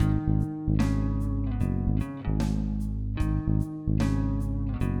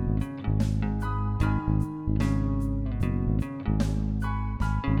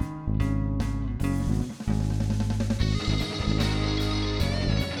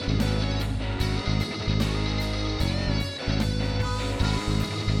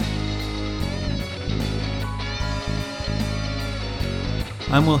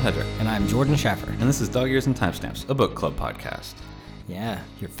I'm Will Hedrick. And I'm Jordan Schaffer. And this is Dog Ears and Timestamps, a book club podcast. Yeah,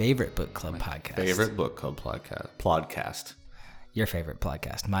 your favorite book club podcast. Favorite book club podcast. Your favorite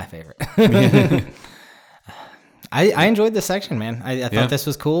podcast. My favorite. I enjoyed this section, man. I thought this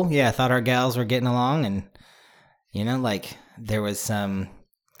was cool. Yeah, I thought our gals were getting along, and, you know, like, there was some,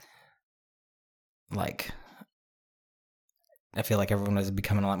 like, I feel like everyone was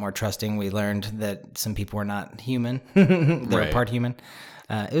becoming a lot more trusting. We learned that some people were not human. They were part human.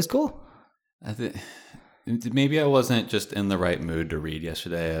 It was cool. Maybe I wasn't just in the right mood to read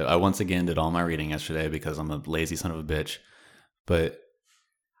yesterday. I once again did all my reading yesterday because I'm a lazy son of a bitch. But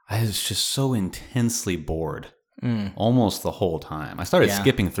I was just so intensely bored almost the whole time. I started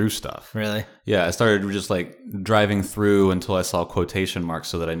skipping through stuff. Really? Yeah, I started just like driving through until I saw quotation marks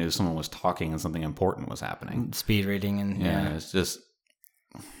so that I knew someone was talking and something important was happening. Speed reading and it's just,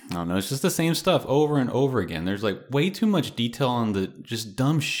 I don't know, it's just the same stuff over and over again. There's like way too much detail on the just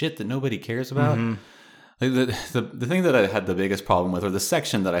dumb shit that nobody cares about. Mm-hmm. Like the thing that I had the biggest problem with, or the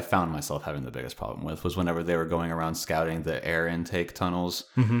section that I found myself having the biggest problem with, was whenever they were going around scouting the air intake tunnels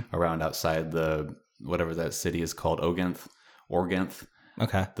around outside the, whatever that city is called, Organth.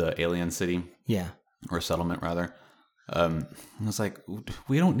 Okay. The alien city. Yeah. Or settlement, rather. I was like,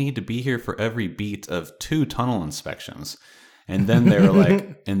 we don't need to be here for every beat of 2 tunnel inspections. And then they were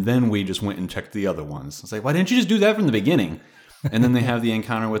like, and then we just went and checked the other ones. I was like, why didn't you just do that from the beginning? And then they have the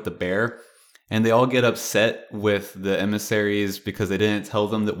encounter with the bear, and they all get upset with the emissaries because they didn't tell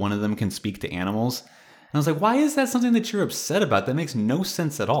them that one of them can speak to animals. And I was like, why is that something that you're upset about? That makes no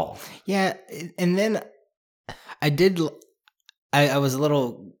sense at all. Yeah, and then I was a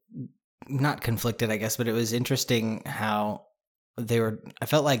little, not conflicted, I guess, but it was interesting how I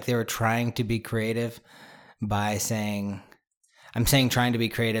felt like they were trying to be creative by saying, I'm saying trying to be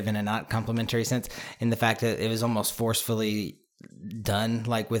creative in a not complimentary sense, in the fact that it was almost forcefully done,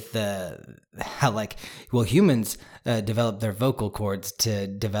 like with how humans develop their vocal cords to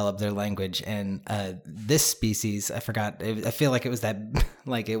develop their language, and this species, I forgot, I feel like it was that,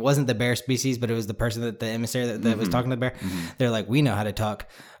 like, it wasn't the bear species, but it was the person that the emissary that was talking to the bear. They're like, we know how to talk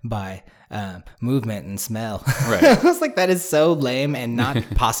by movement and smell. Right. I was like, that is so lame and not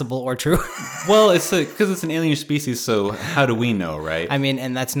possible or true. Well, it's because it's an alien species, so how do we know, right? I mean,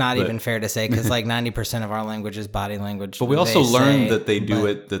 and that's not even fair to say, because like 90% of our language is body language. But we also learned that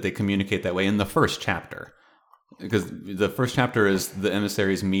that they communicate that way in the first chapter. Because the first chapter is the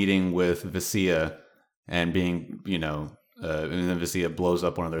emissaries meeting with Visea and being, and then Visea blows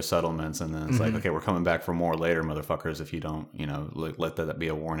up one of their settlements, and then it's like, okay, we're coming back for more later, motherfuckers, if you don't, let that be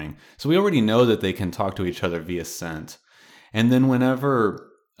a warning. So we already know that they can talk to each other via scent. And then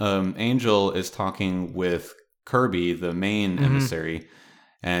whenever Angel is talking with Kirby, the main emissary,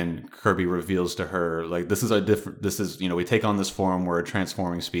 and Kirby reveals to her, like, we take on this form, we're a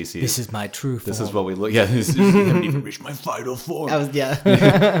transforming species. This is my true form. This is what we look, you haven't even reached my vital form. And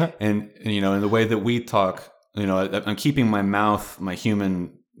in the way that we talk, I'm keeping my mouth, my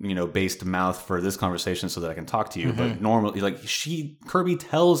human, based mouth for this conversation so that I can talk to you. But normally, Kirby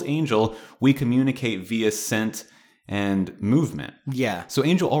tells Angel, we communicate via scent and movement. Yeah. So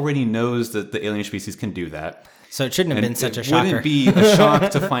Angel already knows that the alien species can do that. So it shouldn't have been such a shocker. It wouldn't be a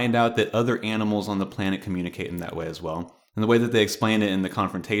shock to find out that other animals on the planet communicate in that way as well. And the way that they explain it in the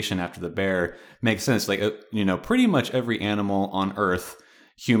confrontation after the bear makes sense. Like, pretty much every animal on Earth,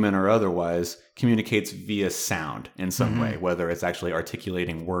 human or otherwise, communicates via sound in some way, whether it's actually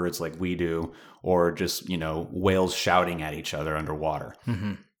articulating words like we do, or just, whales shouting at each other underwater.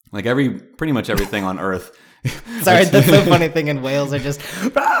 Like pretty much everything on Earth. Sorry, that's the funny thing in whales are just,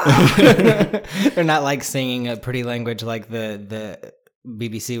 they're not like singing a pretty language like the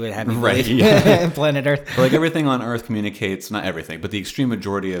BBC would have you believe. Planet Earth. But like everything on Earth communicates, not everything, but the extreme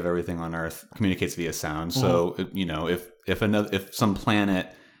majority of everything on Earth communicates via sound. So, if some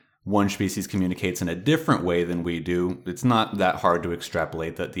planet, one species communicates in a different way than we do, it's not that hard to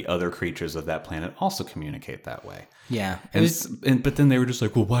extrapolate that the other creatures of that planet also communicate that way. Yeah. But then they were just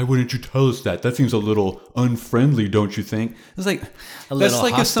like, well, why wouldn't you tell us that? That seems a little unfriendly, don't you think? It's like, that's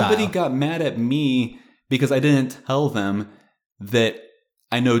like hostile. If somebody got mad at me because I didn't tell them that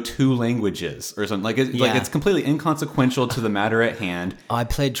I know 2 languages or something. Like it's completely inconsequential to the matter at hand. Oh, I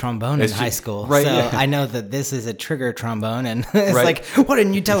played trombone in high school, right? So I know that this is a trigger trombone, and it's like, why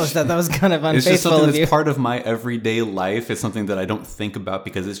didn't you tell us that? That was kind of unfaithful. It's just something that's part of my everyday life. It's something that I don't think about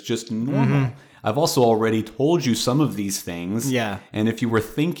because it's just normal. I've also already told you some of these things. Yeah. And if you were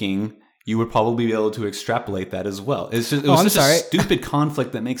thinking, you would probably be able to extrapolate that as well. It was I'm such sorry. a stupid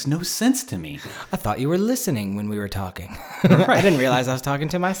conflict that makes no sense to me. I thought you were listening when we were talking. I didn't realize I was talking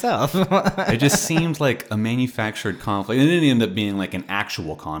to myself. It just seemed like a manufactured conflict. It didn't end up being like an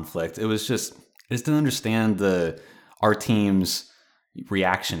actual conflict. It was just, I just didn't understand our team's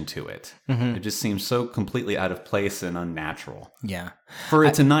reaction to it. It just seems so completely out of place and unnatural. Yeah. For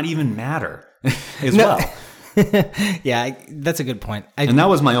it to not even matter as well. Yeah, that's a good point. And that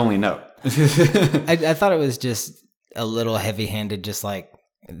was my only note. I thought it was just a little heavy-handed, just like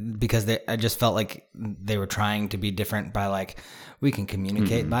because I just felt like they were trying to be different by like we can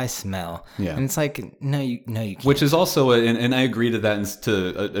communicate by smell. Yeah. And it's like no, you can't. Which is also, and I agree to that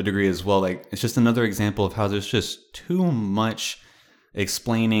to a degree as well. Like it's just another example of how there's just too much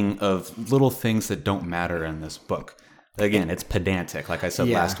explaining of little things that don't matter in this book. Again, it's pedantic, like I said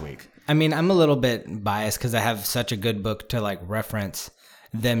last week. I mean, I'm a little bit biased because I have such a good book to like reference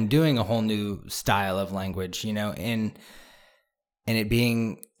them doing a whole new style of language, you know, and it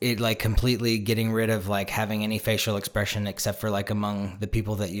being like completely getting rid of like having any facial expression except for like among the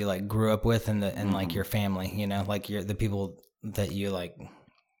people that you like grew up with and like your family, you know, like the people that you like,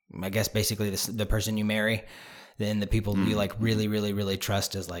 I guess basically the person you marry, then the people you like really, really, really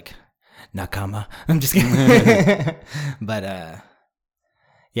trust is like Nakama. I'm just kidding. But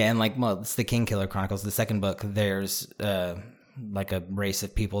yeah, and like, well, it's the Kingkiller Chronicles, the second book. There's like a race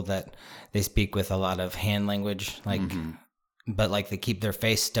of people that they speak with a lot of hand language, like, but like they keep their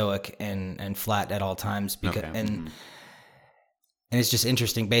face stoic and flat at all times because and it's just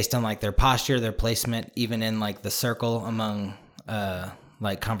interesting based on like their posture, their placement, even in like the circle among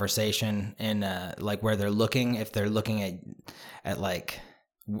like conversation and like where they're looking. If they're looking at like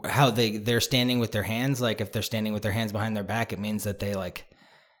how they're standing with their hands, like if they're standing with their hands behind their back, it means that they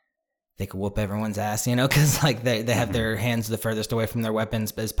could whoop everyone's ass, you know, because like they have their hands the furthest away from their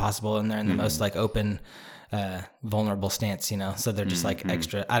weapons as possible, and they're in the most like open, vulnerable stance, you know. So they're just like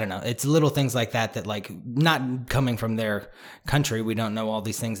extra. I don't know. It's little things like that like not coming from their country. We don't know all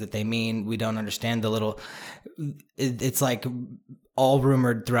these things that they mean. We don't understand the little. It's like all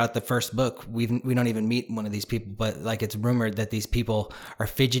rumored throughout the first book. We don't even meet one of these people, but like it's rumored that these people are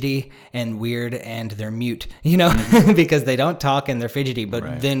fidgety and weird and they're mute, you know, because they don't talk and they're fidgety.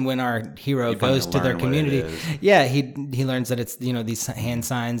 But then when our hero goes to their community, he learns that it's, you know, these hand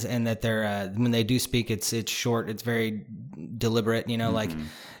signs and that they're when they do speak, it's short, it's very deliberate, you know, like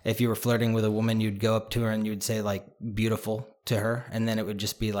if you were flirting with a woman, you'd go up to her and you'd say like beautiful to her, and then it would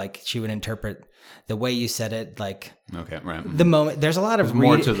just be like she would interpret the way you said it, like the moment. There's a lot of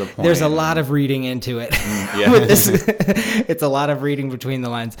more to the point. There's a lot of reading into it. With this, it's a lot of reading between the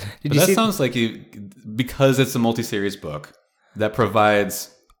lines. Sounds like because it's a multi-series book that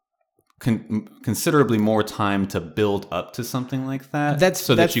provides considerably more time to build up to something like that.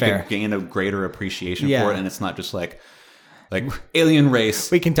 That you fair. can gain a greater appreciation for it, and it's not just like alien race.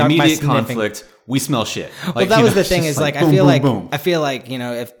 We can talk immediate conflict. We smell shit. Well, that was the thing is like, I feel like, you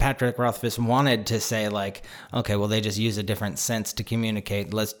know, if Patrick Rothfuss wanted to say like, okay, well, they just use a different sense to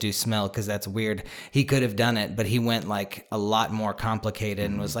communicate. Let's do smell because that's weird. He could have done it, but he went like a lot more complicated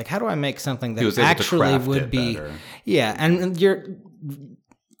and was like, how do I make something that actually would be better. Yeah. And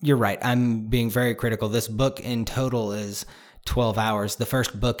you're right. I'm being very critical. This book in total is 12 hours. The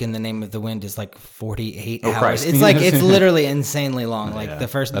first book in The Name of the Wind is like 48 hours. Christ. It's like, it's literally insanely long. Like the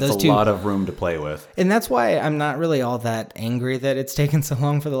first, that's those a two, lot of room to play with. And that's why I'm not really all that angry that it's taken so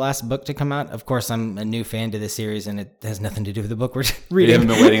long for the last book to come out. Of course, I'm a new fan to the series and it has nothing to do with the book we're reading. You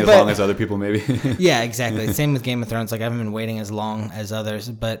haven't been waiting as long as other people, maybe. Yeah, exactly. Same with Game of Thrones. Like I haven't been waiting as long as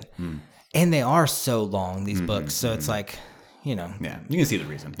others, but, and they are so long, these books. So it's like, you know. Yeah, you can see the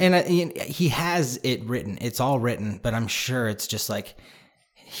reason. And he has it written. It's all written, but I'm sure it's just like,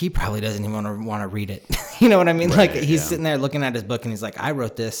 he probably doesn't even want to read it. You know what I mean? Right, like he's sitting there looking at his book and he's like, I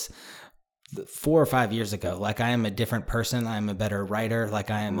wrote this 4 or 5 years ago. Like I am a different person. I'm a better writer. Like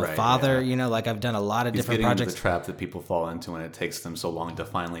I am a father, you know, like I've done a lot of different projects. Into the trap that people fall into and it takes them so long to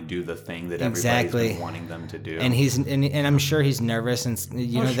finally do the thing that everybody's been wanting them to do. And and I'm sure he's nervous and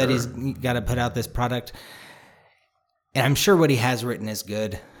you know that he's got to put out this product. And I'm sure what he has written is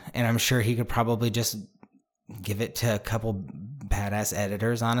good. And I'm sure he could probably just give it to a couple badass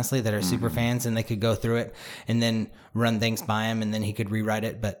editors, honestly, that are super fans, and they could go through it and then run things by him, and then he could rewrite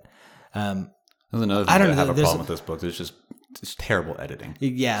it. But there's another thing I have a problem with this book. There's just terrible editing.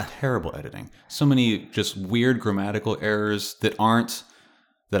 Yeah, terrible editing. So many just weird grammatical errors that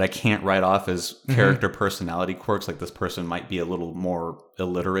I can't write off as character personality quirks. Like this person might be a little more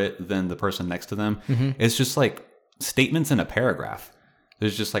illiterate than the person next to them. It's just like statements in a paragraph.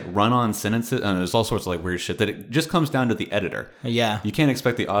 There's just like run-on sentences, and there's all sorts of like weird shit that it just comes down to the editor. Yeah. You can't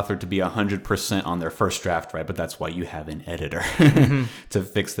expect the author to be 100% on their first draft, right? But that's why you have an editor to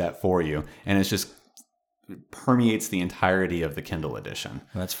fix that for you. And it's just permeates the entirety of the Kindle edition.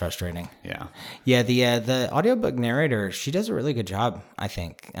 That's frustrating. Yeah. Yeah, the audiobook narrator, she does a really good job, I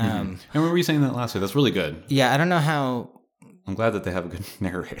think. I remember you saying that last week. That's really good. Yeah, I don't know how... I'm glad that they have a good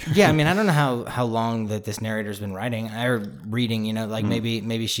narrator. Yeah, I mean, I don't know how long that this narrator's been writing or reading, you know, like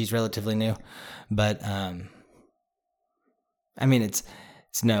maybe she's relatively new. But I mean it's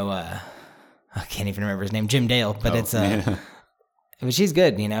no I can't even remember his name, Jim Dale, but but she's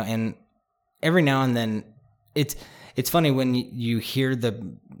good, you know, and every now and then it's funny when you hear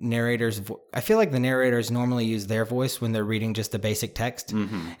the narrator's I feel like the narrators normally use their voice when they're reading just the basic text,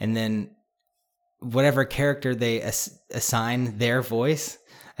 and then whatever character they assign their voice,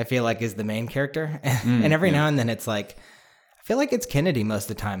 I feel like is the main character. And every now and then it's like, I feel like it's Kennedy most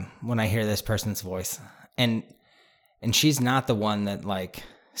of the time when I hear this person's voice. And she's not the one that like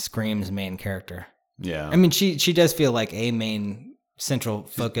screams main character. Yeah. I mean, she does feel like a main central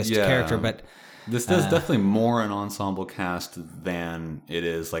focused character, but this is definitely more an ensemble cast than it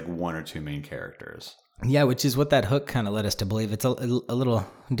is like one or two main characters. Yeah, which is what that hook kind of led us to believe. It's a little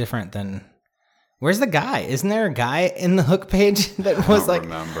different than... Where's the guy? Isn't there a guy in the hook page that was like...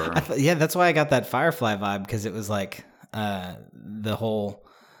 remember. Yeah, that's why I got that Firefly vibe, because it was like the whole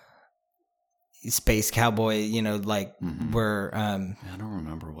space cowboy, you know, like we're... I don't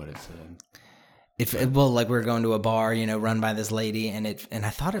remember what it said. Like we're going to a bar, you know, run by this lady, and I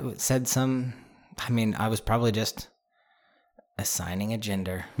thought it said some... I mean, I was probably just assigning a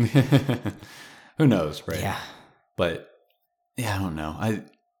gender. Who knows, right? Yeah. But, yeah, I don't know.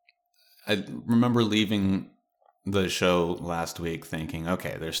 I remember leaving the show last week thinking,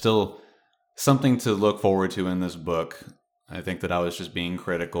 okay, there's still something to look forward to in this book. I think that I was just being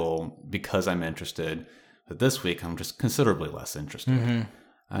critical because I'm interested. But this week, I'm just considerably less interested.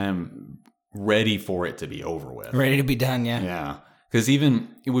 I am ready for it to be over with. Ready to be done, yeah. Yeah. Because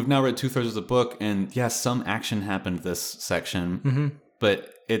even we've now read 2/3 of the book, and yes, some action happened this section,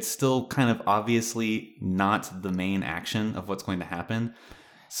 but it's still kind of obviously not the main action of what's going to happen.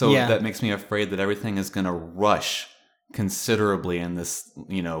 So that makes me afraid that everything is going to rush considerably in this,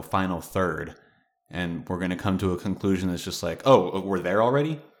 you know, final third, and we're going to come to a conclusion that's just like, oh, we're there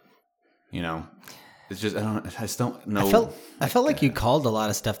already. You know, it's just I just don't know. I felt like you called a lot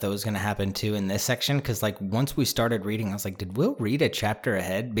of stuff that was going to happen too in this section, because like once we started reading, I was like, did Will read a chapter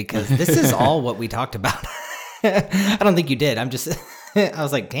ahead? Because this is all what we talked about. I don't think you did. I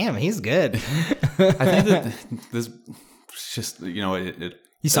was like, damn, he's good. I think that this just, you know,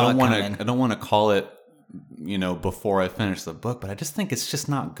 you saw I don't want to call it, you know, before I finish the book, but I just think it's just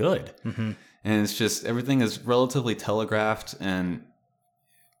not good. And it's just everything is relatively telegraphed, and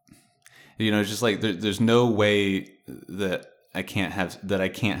you know, it's just like there's no way that I can't have.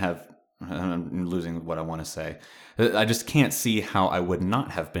 I'm losing what I want to say. I just can't see how I would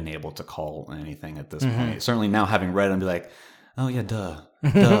not have been able to call anything at this point. Certainly now, having read it, I'd be like, oh yeah, duh.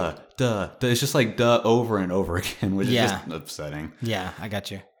 It's just like duh over and over again, which is just upsetting. Yeah, I got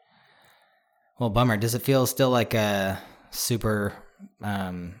you. Well, bummer. Does it feel still like a super,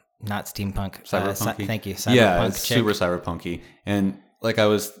 not steampunk, cyberpunky? Thank you. Cyberpunk Yeah, it's chick. super cyberpunky. And like I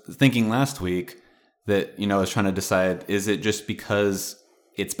was thinking last week that, you know, I was trying to decide, is it just because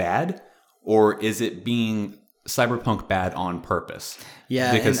it's bad, or is it being cyberpunk bad on purpose?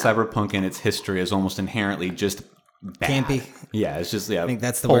 Yeah, because cyberpunk in its history is almost inherently just bad. Campy. Yeah, it's just I think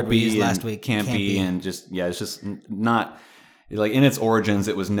that's the word we used last week. Campy, and just it's just not like in its origins.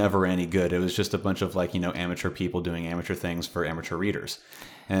 It was never any good. It was just a bunch of like, you know, amateur people doing amateur things for amateur readers.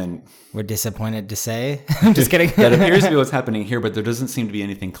 And we're disappointed to say. I'm just kidding. That appears to be what's happening here, but there doesn't seem to be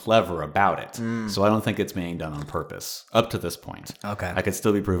anything clever about it. So I don't think it's being done on purpose up to this point. Okay. I could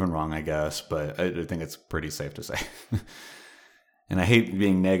still be proven wrong, I guess, but I think it's pretty safe to say. And I hate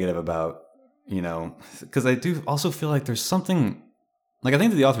being negative about, you know, because I do also feel like there's something, like I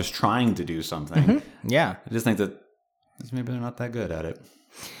think that the author's trying to do something. Yeah. I just think that maybe they're not that good at it.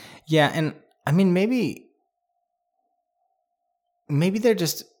 Yeah, and I mean, maybe there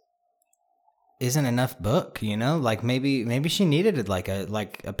just isn't enough book, you know? Like maybe she needed like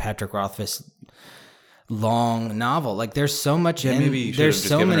a Patrick Rothfuss long novel. Like there's so much maybe there's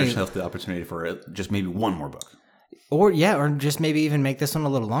so many herself the opportunity for just maybe one more book. Or just maybe even make this one a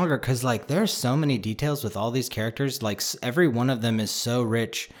little longer, because like there's so many details with all these characters. Like every one of them is so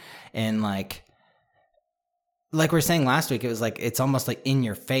rich, and like we were saying last week, it was like it's almost like in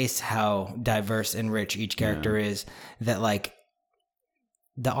your face how diverse and rich each character is. That like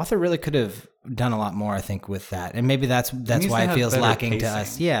the author really could have done a lot more, I think, with that, and maybe that's needs why to it feels have better lacking to pacing.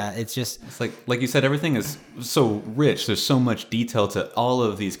 us. Yeah, it's just It's like you said, everything is so rich. There's so much detail to all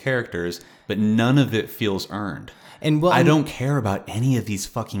of these characters, but none of it feels earned. and well, I don't care about any of these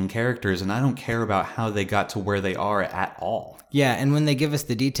fucking characters, and I don't care about how they got to where they are at all. Yeah, and when they give us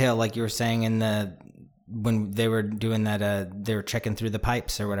the detail, like you were saying when they were doing that, they were checking through the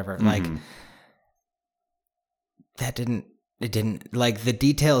pipes or whatever. Like it didn't like the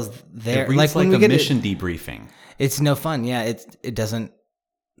details there. It reads when like we a get mission debriefing. it's no fun. Yeah, it doesn't.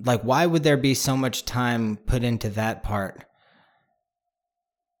 Like, why would there be so much time put into that part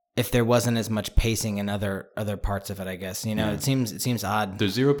if there wasn't as much pacing in other parts of it? I guess it seems odd.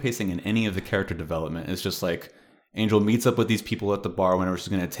 There's zero pacing in any of the character development. It's just like Angel meets up with these people at the bar whenever she's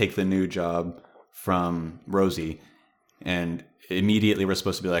going to take the new job from Rosie, and immediately we're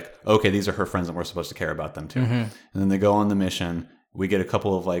supposed to be like, okay, these are her friends and we're supposed to care about them too. And then they go on the mission. We get a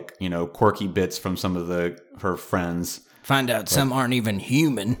couple of like, quirky bits from some of her friends. Find out some aren't even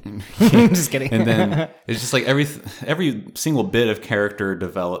human. Just kidding. And then it's just like every single bit of character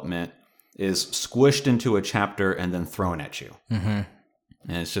development is squished into a chapter and then thrown at you. And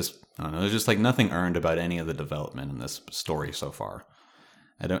it's just, I don't know, there's just like nothing earned about any of the development in this story so far.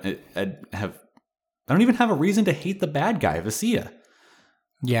 I don't even have a reason to hate the bad guy, Vasia.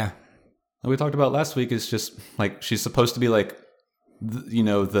 Yeah. Like we talked about last week, is just like she's supposed to be like,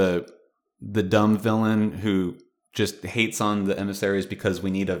 the dumb villain who just hates on the emissaries because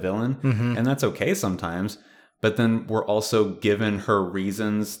we need a villain, and that's okay sometimes. But then we're also given her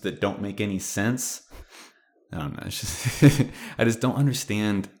reasons that don't make any sense. I don't know. It's just I just don't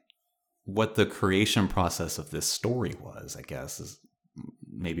understand what the creation process of this story was. I guess is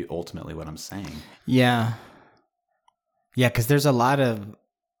maybe ultimately what I'm saying. Yeah. Yeah, because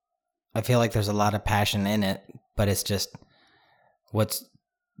I feel like there's a lot of passion in it, but it's just what's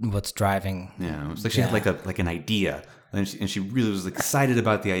driving. Yeah, it's like she had like an idea, and she really was excited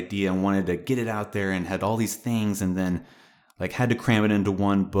about the idea and wanted to get it out there and had all these things, and then like had to cram it into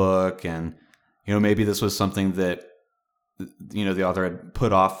one book, and maybe this was something that the author had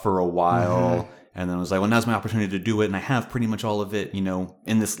put off for a while. And then was like, well, now's my opportunity to do it. And I have pretty much all of it,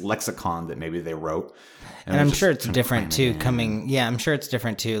 in this lexicon that maybe they wrote. And I'm sure it's different too, I'm sure it's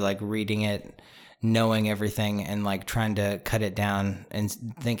different too, like reading it, knowing everything and like trying to cut it down and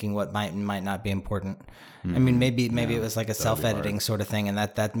thinking what might not be important. I mean, maybe it was like a self-editing sort of thing. And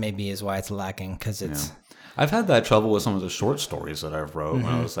that maybe is why it's lacking, because it's... I've had that trouble with some of the short stories that I've wrote when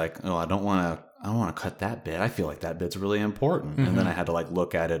I was like, oh, I don't want to cut that bit. I feel like that bit's really important. And then I had to like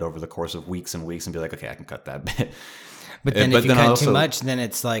look at it over the course of weeks and weeks and be like, okay, I can cut that bit. But then if you cut too much, then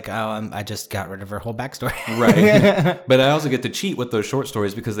it's like, oh, I just got rid of her whole backstory. Right. But I also get to cheat with those short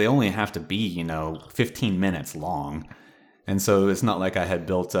stories because they only have to be, 15 minutes long. And so it's not like I had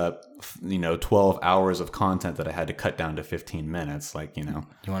built up, 12 hours of content that I had to cut down to 15 minutes. Like, You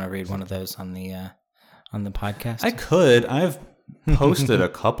want to read one of those on the podcast? I could. I've posted a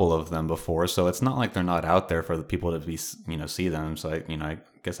couple of them before, so it's not like they're not out there for the people to be, see them. So I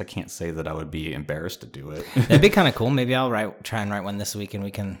guess I can't say that I would be embarrassed to do it. That'd be kind of cool. Maybe I'll try and write one this week, and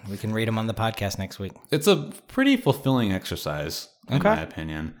we can read them on the podcast next week. It's a pretty fulfilling exercise, in my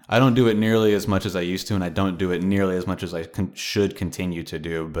opinion. I don't do it nearly as much as I used to, and I don't do it nearly as much as I should continue to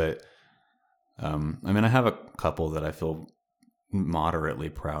do. But I have a couple that I feel moderately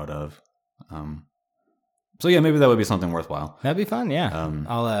proud of. So yeah, maybe that would be something worthwhile. That'd be fun, yeah.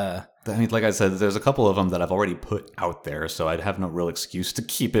 Like I said, there's a couple of them that I've already put out there, so I'd have no real excuse to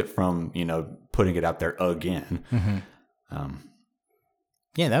keep it from, putting it out there again.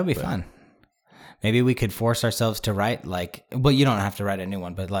 Yeah, that would be fun. Maybe we could force ourselves to write you don't have to write a new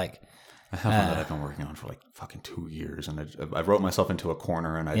one, but I have one that I've been working on for fucking 2 years, and I wrote myself into a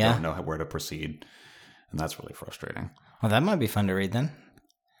corner, and I don't know where to proceed, and that's really frustrating. Well, that might be fun to read then.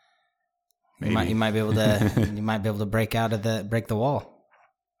 You might be able to break the wall,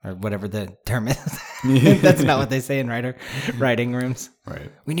 or whatever the term is. That's not what they say in writing rooms.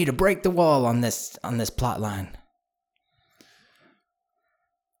 Right. We need to break the wall on this plot line.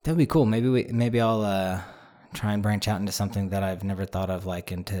 That'd be cool. Maybe I'll try and branch out into something that I've never thought of,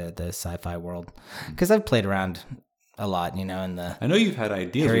 like into the sci-fi world, because I've played around a lot, in the I know you've had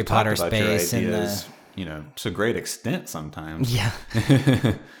ideas. Harry Potter talked about space your ideas, to a great extent sometimes. Yeah.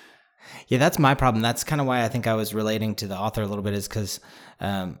 Yeah, that's my problem. That's kind of why I think I was relating to the author a little bit, is because,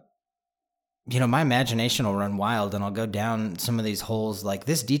 my imagination will run wild and I'll go down some of these holes. Like,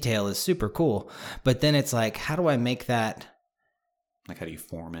 this detail is super cool, but then it's like, how do I make that? Like, how do you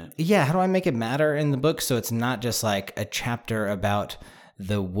form it? Yeah, how do I make it matter in the book so it's not just like a chapter about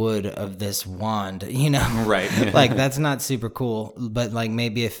the wood of this wand, you know? Right. Like, that's not super cool. But like,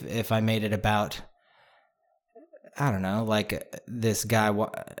 maybe if I made it about, I don't know, like this guy,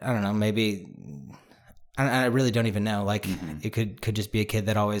 I don't know, maybe, I really don't even know. Like, it could just be a kid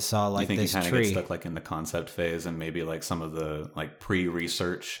that always saw like you think this you kind of tree. get stuck like in the concept phase and maybe like some of the like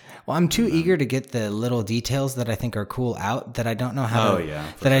pre-research. Well, I'm too eager to get the little details that I think are cool out that I don't know how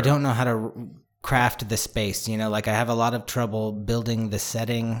I don't know how to craft the space, you know, like I have a lot of trouble building the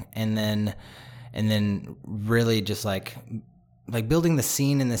setting and then really just like building the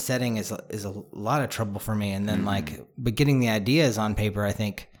scene and the setting is a lot of trouble for me. And then but getting the ideas on paper, I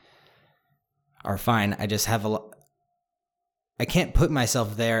think are fine. I just have I can't put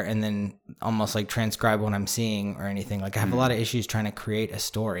myself there and then almost like transcribe what I'm seeing or anything. Like I have a lot of issues trying to create a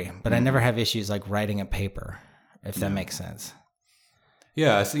story, but I never have issues like writing a paper, if that makes sense.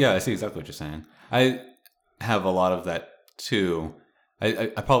 Yeah, I see exactly what you're saying. I have a lot of that too.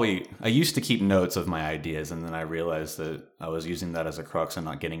 I used to keep notes of my ideas, and then I realized that I was using that as a crux and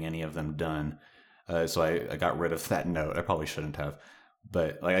not getting any of them done. So I got rid of that note. I probably shouldn't have.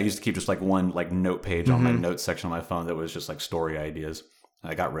 But like I used to keep just like one like note page on my notes section on my phone that was just like story ideas.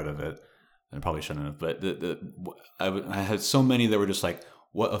 I got rid of it. I probably shouldn't have. But I had so many that were just like,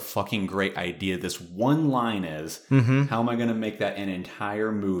 what a fucking great idea this one line is. How am I going to make that an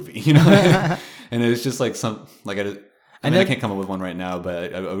entire movie? You know? And it was just like I can't come up with one right now,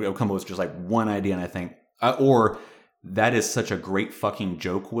 but I'll come up with just like one idea, and I think, or that is such a great fucking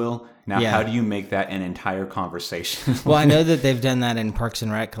joke, Will. Now, how do you make that an entire conversation? Well, I know that they've done that in Parks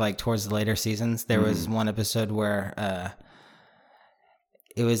and Rec, like towards the later seasons. There was one episode where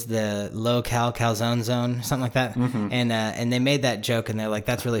it was the low-cal calzone zone, something like that. And they made that joke, and they're like,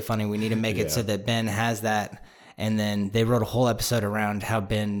 that's really funny. We need to make it so that Ben has that. And then they wrote a whole episode around how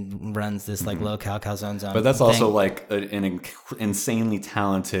Ben runs this like low-cal calzone zone. But that's also like an insanely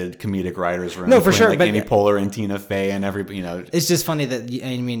talented comedic writers room. No, for sure. Like but Amy Poehler and Tina Fey and everybody, you know. It's just funny that,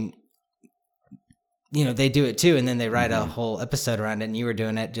 I mean, you know, they do it too, and then they write a whole episode around it, and you were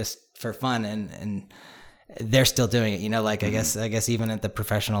doing it just for fun, and they're still doing it, you know, like I guess even at the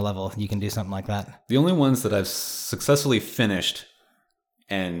professional level, you can do something like that. The only ones that I've successfully finished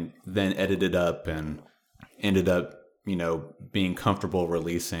and then edited up and ended up, you know, being comfortable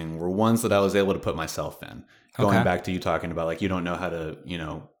releasing were ones that I was able to put myself in. Going back to you talking about like you don't know how to, you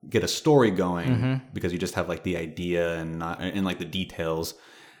know, get a story going because you just have like the idea and not and like the details.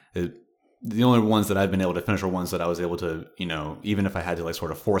 The only ones that I've been able to finish are ones that I was able to, you know, even if I had to like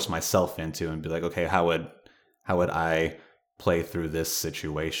sort of force myself into and be like, okay, how would I play through this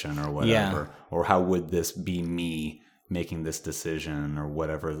situation or whatever, or how would this be me making this decision or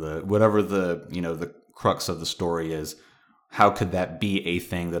whatever the you know the crux of the story is. How could that be a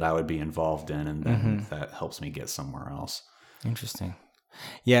thing that I would be involved in, and then that helps me get somewhere else. Interesting.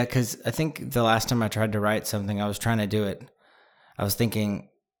 Yeah, because I think the last time I tried to write something, I was trying to do it. I was thinking,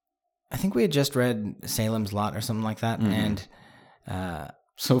 I think we had just read Salem's Lot or something like that, and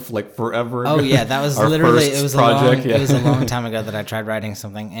so like forever. Oh yeah, that was literally it was it was a long time ago that I tried writing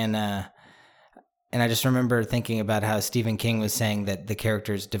something, and I just remember thinking about how Stephen King was saying that the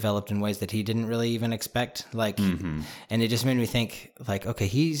characters developed in ways that he didn't really even expect, like, and it just made me think, like, okay,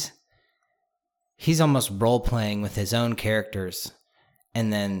 he's almost role playing with his own characters,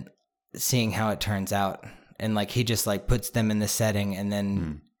 and then seeing how it turns out, and like he just like puts them in the setting, and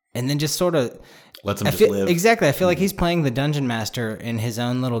then just sort of lets them live. Exactly. I feel like he's playing the dungeon master in his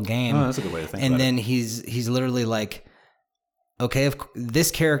own little game. Oh, that's a good way to think. And about then it. he's literally like, okay, if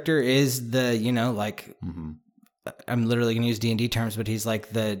this character is the, you know, like, I'm literally going to use D&D terms, but he's like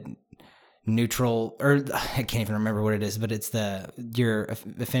the neutral, or I can't even remember what it is, but it's your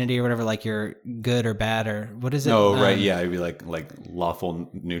affinity or whatever, like you're good or bad, or what is it? Oh, right. Yeah. It'd be like lawful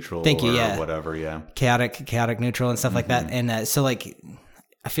neutral or whatever. Yeah. Chaotic neutral and stuff like that. And so like,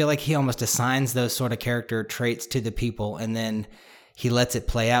 I feel like he almost assigns those sort of character traits to the people, and then he lets it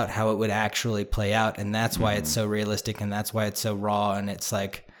play out how it would actually play out. And that's why it's so realistic, and that's why it's so raw. And it's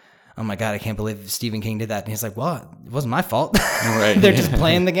like, oh my God, I can't believe Stephen King did that. And he's like, well, it wasn't my fault. Right. They're just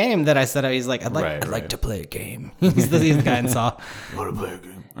playing the game that I said. He's like, I'd like to play a game. He's the guy in Saw. I want to play a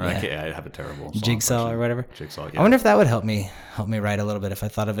game. Or I have a terrible Jigsaw or whatever. Jigsaw. Yeah. I wonder if that would help me write a little bit. If I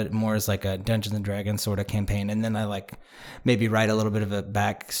thought of it more as like a Dungeons and Dragons sort of campaign, and then I like maybe write a little bit of a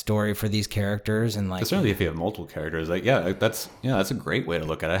backstory for these characters, and like certainly if you have multiple characters, like that's a great way to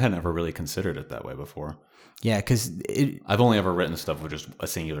look at it. I had never really considered it that way before. Yeah, because I've only ever written stuff with just a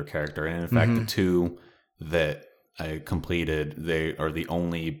singular character, and in fact, the two that I completed, they are the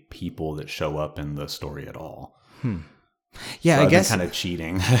only people that show up in the story at all. Yeah, So I I've guess been kind of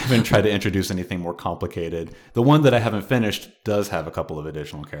cheating. I haven't tried to introduce anything more complicated. The one that I haven't finished does have a couple of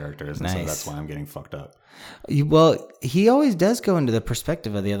additional characters, and so Nice. that's why I'm getting fucked up. Well, he always does go into the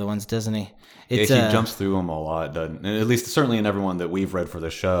perspective of the other ones, doesn't he? He jumps through them a lot, doesn't? At least certainly in everyone that we've read for the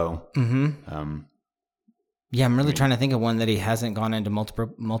show. Yeah, I'm really trying to think of one that he hasn't gone into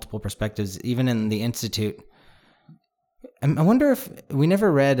multiple perspectives, even in the Institute. I wonder if we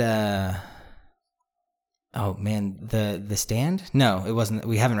never read. Oh man, the Stand? No, it wasn't.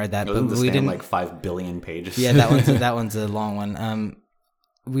 We haven't read that. Wasn't But The we Stand didn't. like 5 billion pages. Yeah, that one's a long one.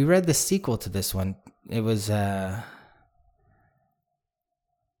 We read the sequel to this one. It was Ian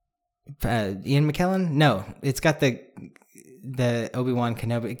McKellen. No, it's got the Obi-Wan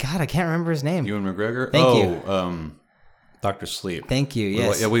Kenobi. God, I can't remember his name. Ewan McGregor. Thank you. Dr. Sleep. Thank you.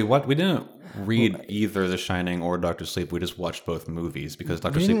 Yes. We didn't read either The Shining or Dr. Sleep. We just watched both movies because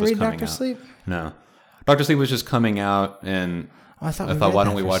Dr. You Sleep didn't was read coming Dr. out. Sleep? No. Dr. Sleep was just coming out, and I thought why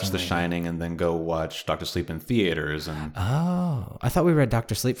don't we watch The Shining and then go watch Dr. Sleep in theaters? And Oh, I thought we read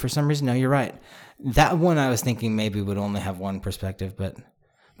Dr. Sleep for some reason. No, you're right. That one I was thinking maybe would only have one perspective, but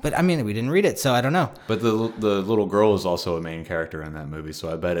I mean, we didn't read it, so I don't know. But the little girl is also a main character in that movie,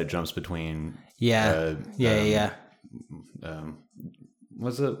 so I bet it jumps between. Yeah.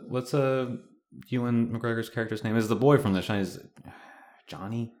 What's Ewan McGregor's character's name? Is the boy from The Shining? Is it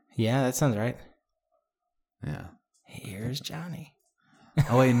Johnny? Yeah, that sounds right. Yeah. Here's Johnny.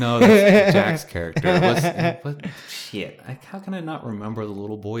 Oh wait, no, that's Jack's character. What? Shit! How can I not remember the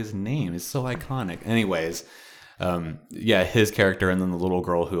little boy's name? It's so iconic. Anyways, yeah, his character, and then the little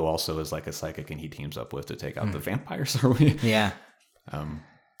girl who also is like a psychic, and he teams up with to take out the vampires. Yeah.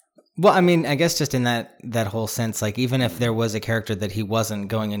 Well, I mean, I guess just in that whole sense, like even if there was a character that he wasn't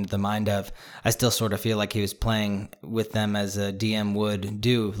going into the mind of, I still sort of feel like he was playing with them as a DM would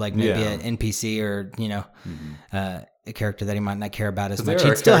do, like maybe an NPC or a character that he might not care about as much.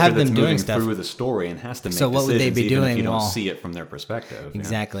 He'd still have them doing stuff through the story and has to make So what would they decisions be even doing if you don't while- see it from their perspective.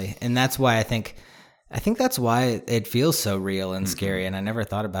 exactly, and that's why I think that's why it feels so real and scary. And I never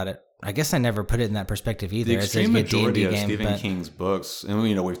thought about it. I guess I never put it in that perspective either. The extreme as a majority D&D of game, Stephen but- King's books, and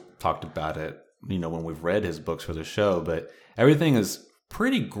we've talked about it, when we've read his books for the show, but everything is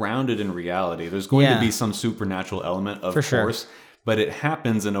pretty grounded in reality. There's going to be some supernatural element, of course, but it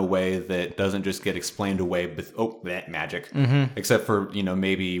happens in a way that doesn't just get explained away with that magic. Except for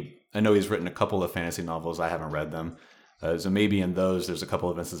maybe I know he's written a couple of fantasy novels. I haven't read them, so maybe in those there's a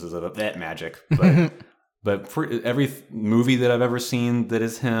couple of instances of that magic, but. But for every movie that I've ever seen that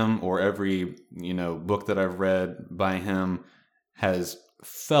is him, or every book that I've read by him, has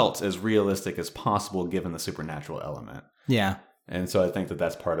felt as realistic as possible given the supernatural element. Yeah, and so I think that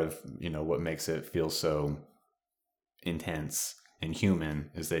that's part of what makes it feel so intense and human,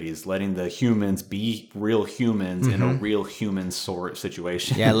 is that he's letting the humans be real humans in a real human sort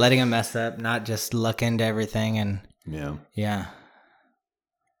situation. Yeah, letting them mess up, not just look into everything and yeah.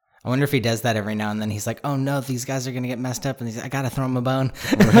 I wonder if he does that every now and then. He's like, "Oh no, these guys are gonna get messed up," and he's like, "I gotta throw him a bone."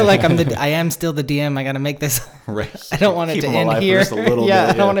 Like I am still the DM. I gotta make this. Right. I don't want it Keep to him end alive here. for just a little bit,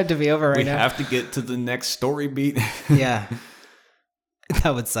 I don't want it to be over we now. have to get to the next story beat. Yeah,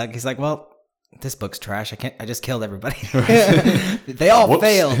 that would suck. He's like, "Well, this book's trash. I just killed everybody. They all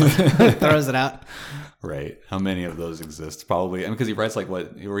failed." Throws it out. Right. How many of those exist? Probably. Because he writes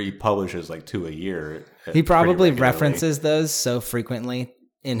where he publishes 2 a year. He probably references those so frequently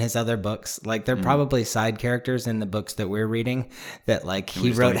in his other books. Like they're probably side characters in the books that we're reading that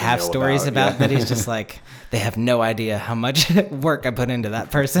he wrote half stories about that he's just like, they have no idea how much work I put into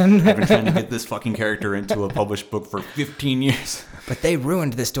that person. I've been trying to get this fucking character into a published book for 15 years. But they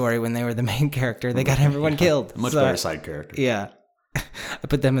ruined the story when they were the main character. They got everyone killed. Much better side character. Yeah. I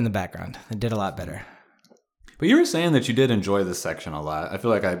put them in the background. They did a lot better. But you were saying that you did enjoy this section a lot. I feel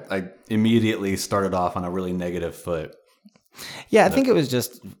like I immediately started off on a really negative foot. Yeah, I think it was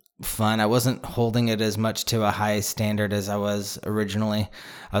just fun. I wasn't holding it as much to a high standard as I was originally.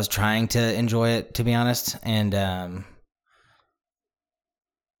 I was trying to enjoy it, to be honest, and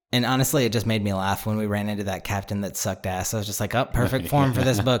honestly, it just made me laugh when we ran into that captain that sucked ass. I was just like, "Oh, perfect form for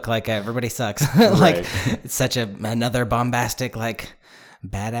this book. Like everybody sucks." It's such another bombastic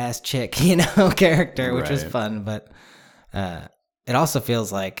badass chick, character, which was fun, but it also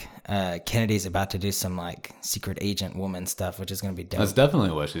feels like Kennedy's about to do some secret agent woman stuff, which is going to be dope. That's definitely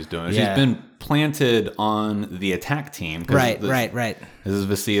what she's doing. Yeah. She's been planted on the attack team. Right. This is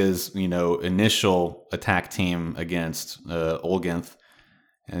Visia's, initial attack team against Olginth,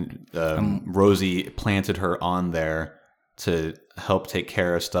 and Rosie planted her on there to help take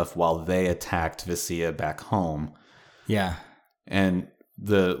care of stuff while they attacked Visia back home. Yeah. And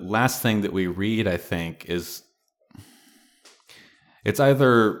the last thing that we read, I think, is It's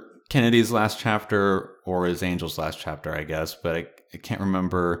either Kennedy's last chapter or is Angel's last chapter, I guess, but I can't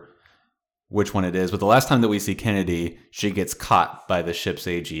remember which one it is. But the last time that we see Kennedy, she gets caught by the ship's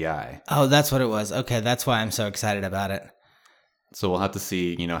AGI. Oh, that's what it was. Okay, that's why I'm so excited about it. So we'll have to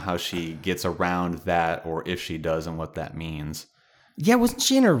see, how she gets around that, or if she does, and what that means. Yeah, wasn't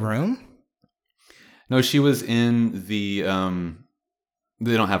she in her room? No, she was in the.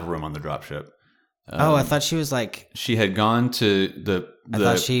 They don't have a room on the dropship. I thought she was like. She had gone to the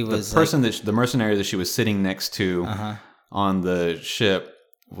the mercenary that she was sitting next to on the ship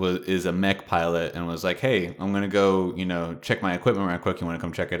is a mech pilot, and was like, "Hey, I'm gonna go, check my equipment real quick. You want to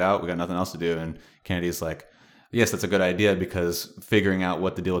come check it out? We got nothing else to do." And Kennedy's like, "Yes, that's a good idea, because figuring out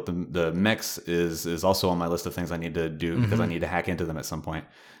what the deal with the mechs is also on my list of things I need to do, because I need to hack into them at some point."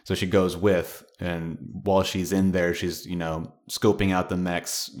 So she goes with, and while she's in there, she's scoping out the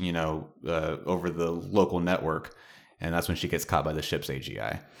mechs, over the local network, and that's when she gets caught by the ship's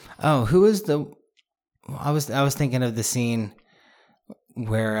AGI. Oh, who is the? I was thinking of the scene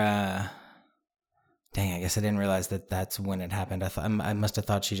where. Dang, I guess I didn't realize that's when it happened. I must have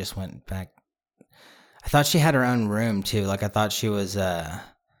thought she just went back. I thought she had her own room too. Like I thought she was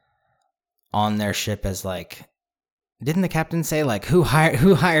on their ship as like. Didn't the captain say like who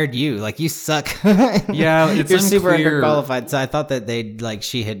hired you? Like you suck. Yeah, it's you're super underqualified. So I thought that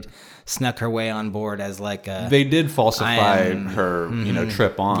she had snuck her way on board as like a. They did falsify her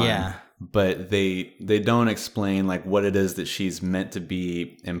trip on. Yeah, but they don't explain like what it is that she's meant to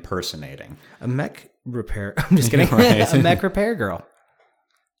be impersonating. A mech repair. I'm just kidding. Right. A mech repair girl.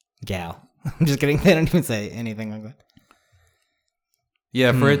 Gal. I'm just kidding. They don't even say anything like that.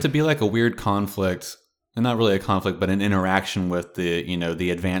 Yeah, for it to be like a weird conflict, and not really a conflict, but an interaction with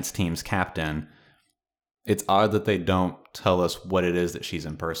the advanced team's captain, it's odd that they don't tell us what it is that she's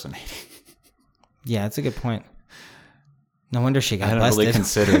impersonating. Yeah, that's a good point. No wonder she got busted. I hadn't really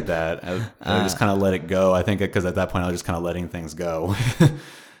considered that. I just kind of let it go. I think because at that point I was just kind of letting things go.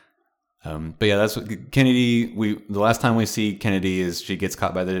 But yeah, that's what Kennedy. The last time we see Kennedy is she gets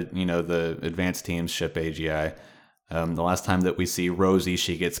caught by the advanced team's ship AGI. The last time that we see Rosie,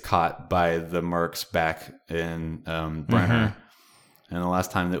 she gets caught by the mercs back in Brenner, and the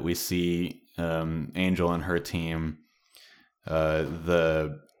last time that we see Angel and her team,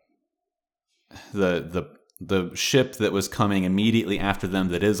 the ship that was coming immediately after them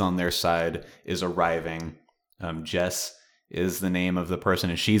that is on their side is arriving. Jess is the name of the person,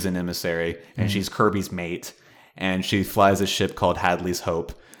 and she's an emissary, and she's Kirby's mate, and she flies a ship called Hadley's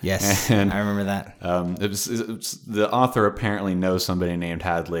Hope. Yes, and I remember that. The author apparently knows somebody named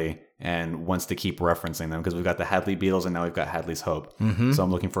Hadley and wants to keep referencing them, because we've got the Hadley Beetles and now we've got Hadley's Hope. So I'm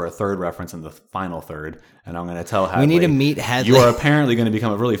looking for a third reference in the final third, and I'm going to tell Hadley, we need to meet Hadley. You are apparently going to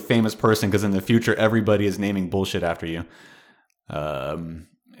become a really famous person, because in the future everybody is naming bullshit after you. And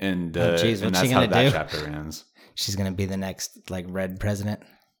that's how that chapter ends. She's going to be the next red president.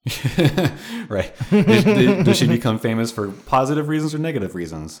 Right. Does she become famous for positive reasons or negative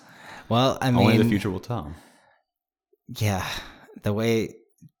reasons? Well, I mean, only the future will tell. Yeah, the way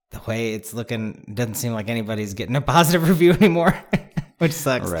it's looking, doesn't seem like anybody's getting a positive review anymore, which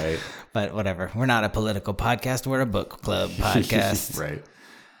sucks. Right. But whatever. We're not a political podcast. We're a book club podcast. Right.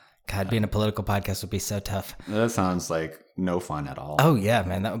 God, being a political podcast would be so tough. That sounds like no fun at all. Oh yeah,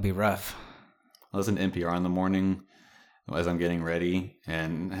 man, that would be rough. I listen to NPR in the morning as I'm getting ready,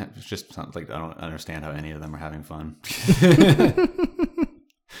 and it just sounds like I don't understand how any of them are having fun.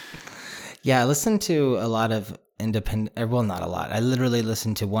 Yeah, I listen to a lot of independent, well, not a lot. I literally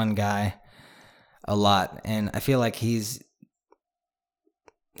listen to one guy a lot, and I feel like he's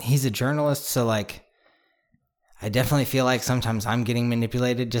a journalist, so I definitely feel like sometimes I'm getting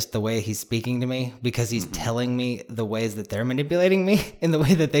manipulated just the way he's speaking to me, because he's telling me the ways that they're manipulating me in the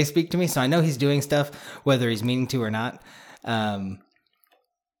way that they speak to me. So I know he's doing stuff, whether he's meaning to or not.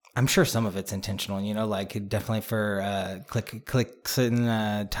 I'm sure some of it's intentional, definitely for clicks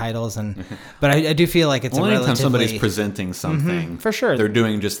and titles, but I do feel like it's well, anytime somebody's presenting something, for sure, they're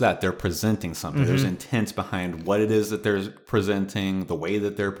doing just that. They're presenting something. There's intent behind what it is that they're presenting, the way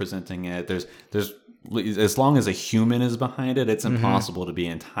that they're presenting it. There's as long as a human is behind it, it's impossible to be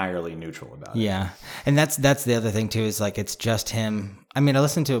entirely neutral about it. Yeah. And that's the other thing too, is it's just him. I mean, I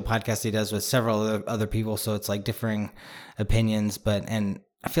listen to a podcast he does with several other people, so it's differing opinions, and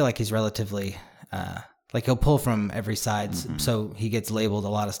I feel like he's relatively, he'll pull from every side, so he gets labeled a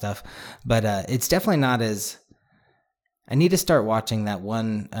lot of stuff, but it's definitely not as, I need to start watching that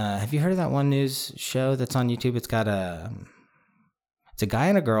one. Have you heard of that one news show that's on YouTube? It's got it's a guy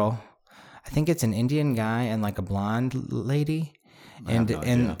and a girl. I think it's an Indian guy and a blonde lady,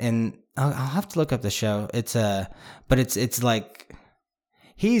 and I'll have to look up the show. It's but it's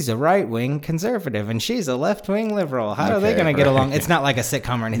he's a right-wing conservative and she's a left-wing liberal. How are they Okay, going to get right. along? It's not like a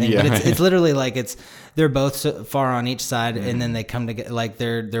sitcom or anything, Yeah, but right. it's literally like they're both so far on each side, and then they come together. Like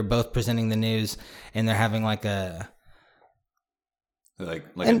they're both presenting the news, and they're having like a.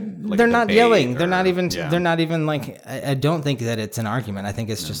 And they're not yelling. They're not even. They're not even like. I don't think that it's an argument. I think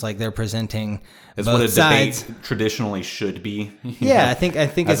it's just like they're presenting It's both what a sides. debate traditionally should be. Yeah, I think as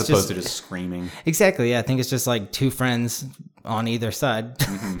it's opposed just to just screaming. exactly. Yeah, I think it's just like two friends on either side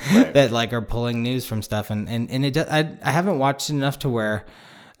Right. that like are pulling news from stuff, and it. I haven't watched enough to where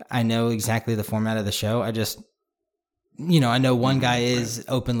I know exactly the format of the show. I just. I know one guy is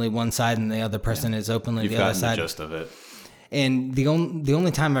openly one side and the other person is openly You've the other gotten the side. gist of it. And the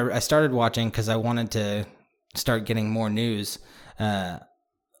only time I started watching, because I wanted to start getting more news,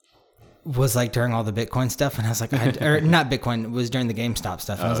 was like during all the Bitcoin stuff, and I was like, or not Bitcoin, it was during the GameStop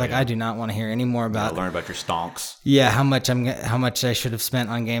stuff. And I was like, yeah. I do not want to hear any more about Learn about your stonks. how much I should have spent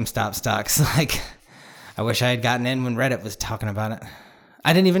on GameStop stocks. Like, I wish I had gotten in when Reddit was talking about it.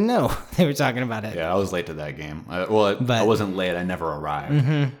 I didn't even know they were talking about it. Yeah, I was late to that game. I wasn't late. I never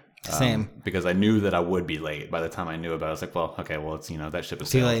arrived. Same. Because I knew that I would be late by the time I knew about it. I was like, well, okay, well, it's, that ship is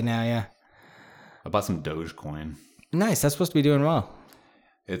Too sailed. late now, yeah. I bought some Dogecoin. Nice. That's supposed to be doing well.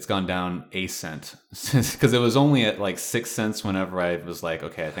 It's gone down a cent because it was only at like 6 cents whenever I was like,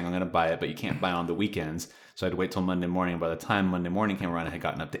 okay, I think I'm going to buy it, but you can't buy it on the weekends. So I had to wait till Monday morning. By the time Monday morning came around, it had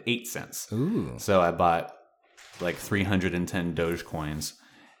gotten up to 8 cents. Ooh. So I bought like 310 Dogecoins,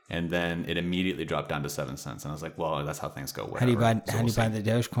 and then it immediately dropped down to 7 cents. And I was like, well, that's how things go. Whatever. How do you buy So the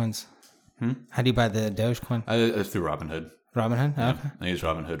Dogecoins? How do you buy the Dogecoin? Through Robinhood. Robinhood? Okay. I use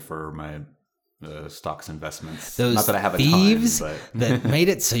Robinhood for my stocks investments. Those Not that I have thieves a ton, but that made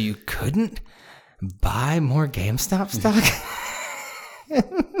it so you couldn't buy more GameStop stock.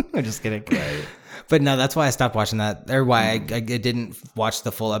 I'm just kidding. Right. But no, that's why I stopped watching that, or why I didn't watch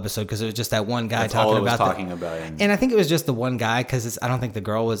the full episode, because it was just that one guy That's talking all it was about talking about. and I think it was just the one guy, because I don't think the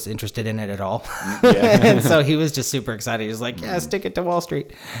girl was interested in it at all. Yeah. And so he was just super excited. He was like, yeah, stick it to Wall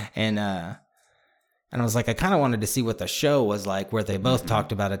Street. And I was like, I kind of wanted to see what the show was like, where they both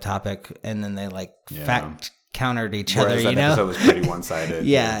talked about a topic and then they like fact countered each other, Whereas that episode was pretty one-sided.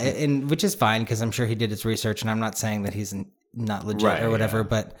 Yeah, and which is fine, because I'm sure he did his research, and I'm not saying that he's not legit or whatever, yeah.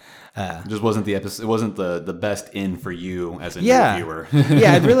 but It just wasn't the episode. It wasn't the best in for you as a new viewer.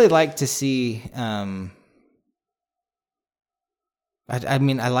 yeah, I'd really like to see. I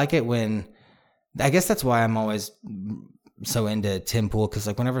mean, I like it when. I guess that's why I'm always so into Tim Pool, because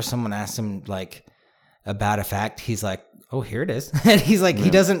like whenever someone asks him like about a fact, he's like, "Oh, here it is," and he's like, he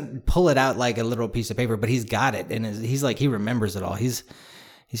doesn't pull it out like a literal piece of paper, but he's got it, and he's like, he remembers it all. He's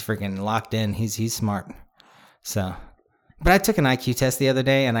freaking locked in. He's smart. So. But I took an IQ test the other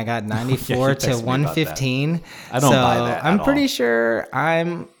day and I got 94 to 115. I don't buy that. I'm at pretty all. sure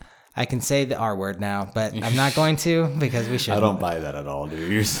I can say the R word now, but I'm not going to, because we should. I don't buy that at all,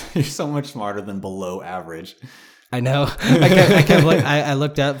 dude. You're so much smarter than below average. I know. I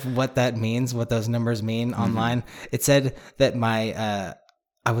looked up what that means, what those numbers mean online. It said that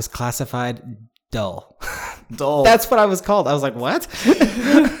I was classified dull. Dull. That's what I was called. I was like, what?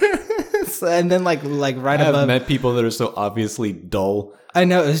 And then like right above. I've met people that are so obviously dull. I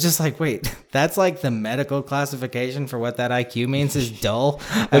know. It was just like, wait, that's like the medical classification for what that IQ means is dull.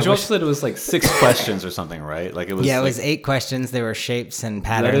 But you also said it was like 6 questions or something, right? Like it was. Yeah, it like, was 8 questions. There were shapes and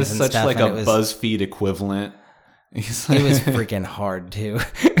patterns that is and such stuff. like and a BuzzFeed equivalent. It was freaking hard too.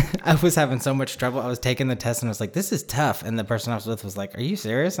 I was having so much trouble. I was taking the test and I was like, this is tough. And the person I was with was like, are you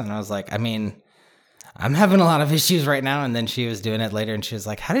serious? And I was like, I mean, I'm having a lot of issues right now. And then she was doing it later and she was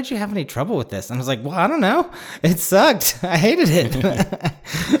like, how did you have any trouble with this? And I was like, well, I don't know. It sucked. I hated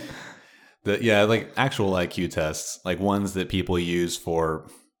it. Like actual IQ tests, like ones that people use for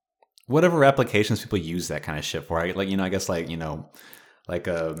whatever applications people use that kind of shit for. I guess like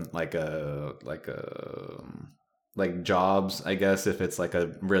jobs, I guess, if it's like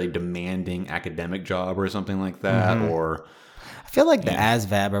a really demanding academic job or something like that, or I feel like the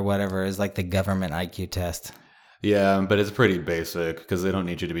ASVAB or whatever is like the government IQ test. yeah, but it's pretty basic because they don't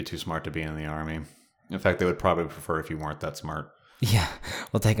need you to be too smart to be in the Army. In fact, they would probably prefer if you weren't that smart. Yeah,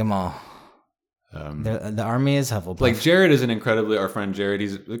 we'll take them all. The Army is Hufflepuff. Like our friend Jared,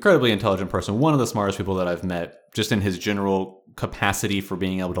 he's an incredibly intelligent person. One of the smartest people that I've met, just in his general capacity for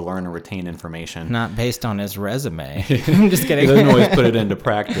being able to learn and retain information. Not based on his resume. I'm just kidding. He doesn't always put it into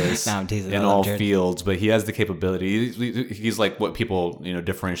practice No, I'm teasing. in all fields, but he has the capability. He's like what people,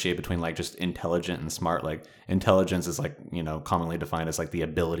 differentiate between like just intelligent and smart. Like intelligence is like, commonly defined as like the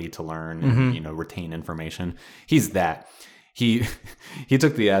ability to learn and, retain information. He's that. He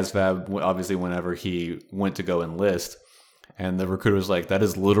took the ASVAB obviously whenever he went to go enlist, And the recruiter was like, that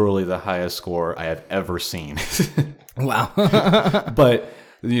is literally the highest score I have ever seen. Wow. But,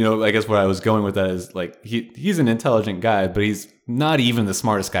 I guess where I was going with that is like, he's an intelligent guy, but he's not even the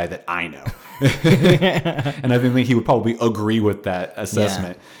smartest guy that I know. And I think he would probably agree with that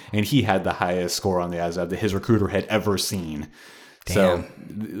assessment. Yeah. And he had the highest score on the ASVAB that his recruiter had ever seen.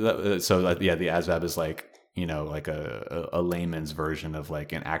 Damn. So the ASVAB is like, like a layman's version of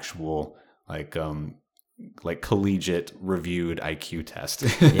like an actual like collegiate reviewed IQ test.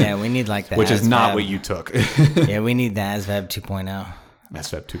 Yeah, we need like that. Which is not what you took. Yeah, we need the ASVAB 2.0.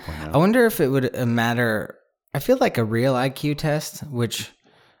 ASVAB 2.0. I wonder if it would matter. I feel like a real IQ test, which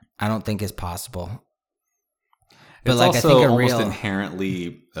I don't think is possible. But it's like also I think almost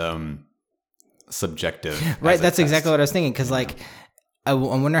inherently subjective. Right, that's exactly what I was thinking. Because like, I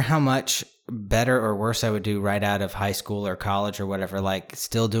wonder how much better or worse I would do right out of high school or college or whatever, like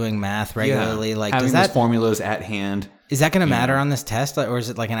still doing math regularly. Yeah. Like having those formulas at hand. Is that going to matter on this test, or is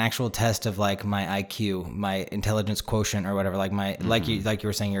it like an actual test of like my IQ, my intelligence quotient or whatever? Like my like you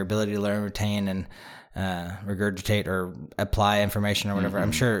were saying, your ability to learn, retain, and regurgitate or apply information or whatever.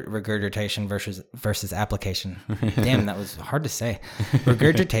 I'm sure regurgitation versus application. Damn, that was hard to say.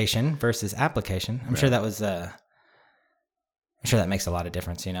 Regurgitation versus application. I'm sure that was. I'm sure that makes a lot of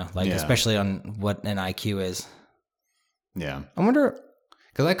difference, especially on what an IQ is. Yeah. I wonder...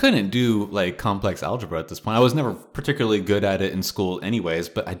 Because I couldn't do, like, complex algebra at this point. I was never particularly good at it in school anyways,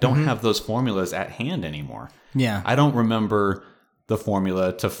 but I don't have those formulas at hand anymore. Yeah. I don't remember the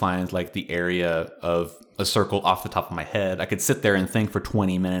formula to find, like, the area of a circle off the top of my head. I could sit there and think for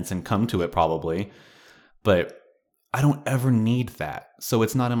 20 minutes and come to it probably, but... I don't ever need that. So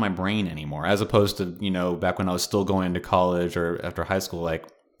it's not in my brain anymore. As opposed to, back when I was still going to college or after high school, like,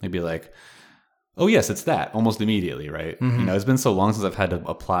 maybe like, oh yes, it's that almost immediately, right? Mm-hmm. It's been so long since I've had to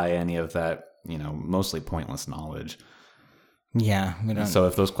apply any of that, mostly pointless knowledge. Yeah. So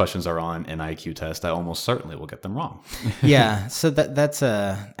if those questions are on an IQ test, I almost certainly will get them wrong. Yeah. So that's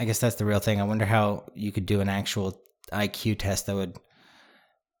I guess that's the real thing. I wonder how you could do an actual IQ test that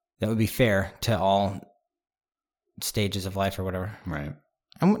would be fair to all stages of life or whatever. Right.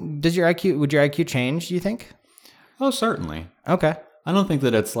 Would your IQ change, do you think? Oh, certainly. Okay. I don't think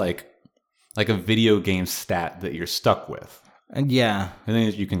that it's like a video game stat that you're stuck with. And yeah. I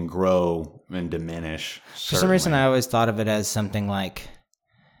think that you can grow and diminish. For some reason, I always thought of it as something like,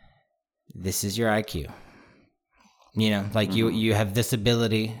 this is your IQ. Like you have this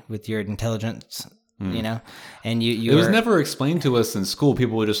ability with your intelligence, and you. It was never explained to us in school.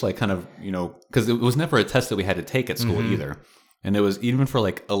 People would just like kind of, because it was never a test that we had to take at school either. And it was even for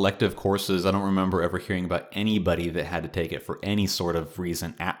like elective courses. I don't remember ever hearing about anybody that had to take it for any sort of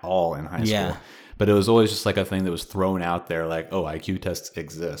reason at all in high school. But it was always just like a thing that was thrown out there like, oh, IQ tests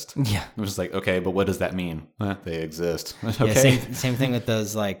exist. Yeah. It was just like, okay, but what does that mean? They exist. Okay. Yeah, same thing with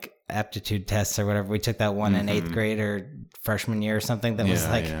those like aptitude tests or whatever. We took that one in 8th grade or freshman year or something that was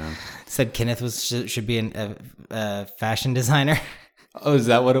like, said Kenneth should be a fashion designer. Oh, is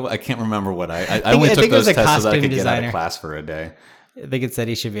that what it was? I can't remember what I only took those tests so that I could get out of class for a day. I think it said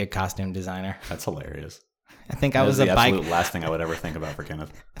he should be a costume designer. That's hilarious. I think I was a bike. The absolute last thing I would ever think about for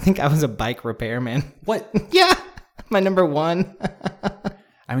Kenneth. I think I was a bike repairman. What? Yeah, my number one.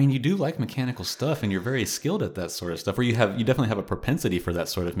 I mean, you do like mechanical stuff, and you're very skilled at that sort of stuff. Or you definitely have a propensity for that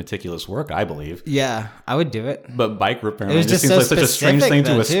sort of meticulous work, I believe. Yeah, I would do it. But bike repairman just seems like such a strange thing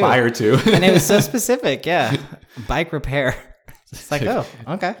to aspire to. And it was so specific. Yeah, bike repair. It's like, oh,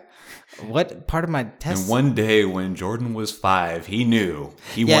 okay. What part of my test? And one day when Jordan was 5, he knew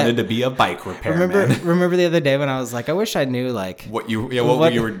he wanted to be a bike repairman. Remember the other day when I was like, I wish I knew like what you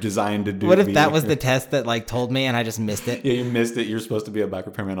were designed to do. What if that was the test that like told me and I just missed it? Yeah, you missed it. You're supposed to be a bike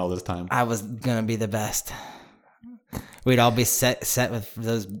repairman all this time. I was gonna be the best. We'd all be set with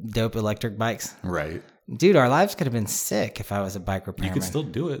those dope electric bikes. Right. Dude, our lives could have been sick if I was a bike repairman. You could still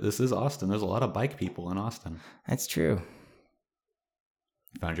do it. This is Austin. There's a lot of bike people in Austin. That's true.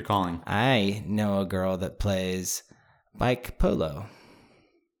 Found your calling. I know a girl that plays bike polo,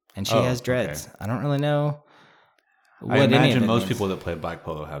 and she has dreads. Okay. I don't really know what I imagine most means. People that play bike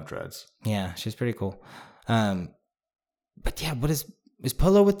polo have dreads. Yeah, she's pretty cool. But yeah, what is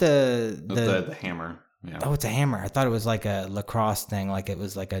polo with the hammer? Yeah. Oh, it's a hammer. I thought it was like a lacrosse thing, like it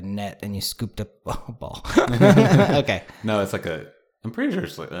was like a net and you scooped up a ball. Okay. No, it's like I'm pretty sure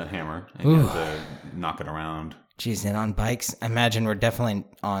it's like a hammer. And you have to knock it around. Jeez, and on bikes, I imagine we're definitely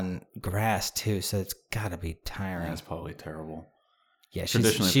on grass too, so it's got to be tiring. That's probably terrible. Yeah,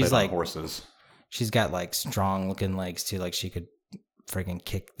 she's like horses. She's got like strong looking legs too, like she could freaking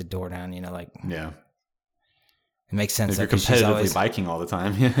kick the door down, like. Yeah. It makes sense. If you're because she's competitively always, biking all the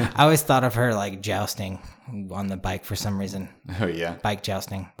time. I always thought of her like jousting on the bike for some reason. Oh yeah, Bike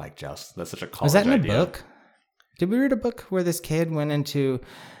jousting. bike joust. That's such a college Was that in idea. a book? Did we read a book where this kid went into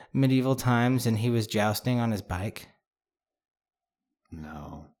medieval times and he was jousting on his bike?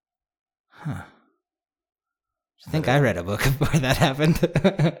 No. Huh. I think I read a book where that happened.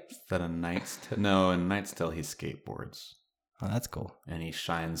 Is that a Knight's Tale? No, in Knight's Tale he skateboards. Oh, that's cool. And he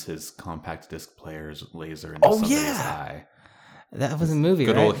shines his compact disc player's laser into somebody's eye. That was a movie,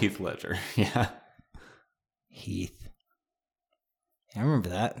 Good right? old Heath Ledger. Yeah. Heath. I remember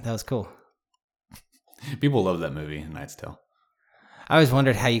that. That was cool. People love that movie, Knight's Tale. I always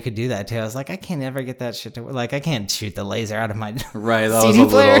wondered how you could do that too. I was like, I can't ever get that shit to work. Like, I can't shoot the laser out of my Right, that CD was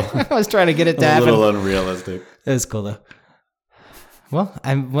a player. little, I was trying to get it to a happen. little unrealistic. It was cool though. Well,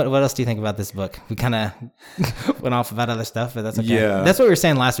 what else do you think about this book? We kind of went off about other stuff, but that's okay. Yeah. That's what we were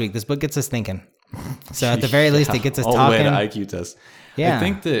saying last week. This book gets us thinking. So at the very least, it gets us all talking. the way to IQ test. Yeah. I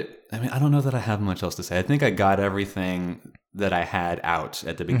think that, I don't know that I have much else to say. I think I got everything that I had out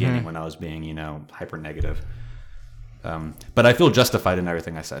at the beginning when I was being, hyper negative. But I feel justified in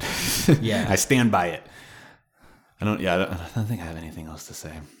everything I said. Yeah. I stand by it. I don't think I have anything else to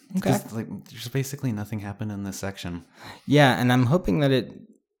say. Okay. There's basically nothing happened in this section. Yeah, and I'm hoping that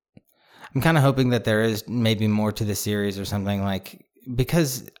I'm kind of hoping that there is maybe more to the series or something, like,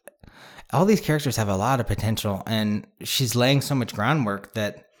 because all these characters have a lot of potential and she's laying so much groundwork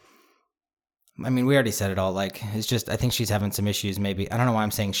that, I mean, we already said it all. Like, it's just, I think she's having some issues maybe. I don't know why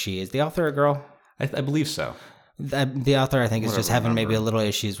I'm saying she. Is the author a girl? I believe so. The author, I think, is just having maybe a remember. little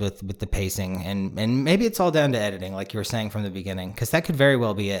issues with the pacing, and maybe it's all down to editing, like you were saying from the beginning, because that could very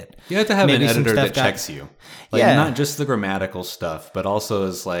well be it. You have to have Maybe an some editor stuff that got- checks you. Like, Yeah. not just the grammatical stuff, but also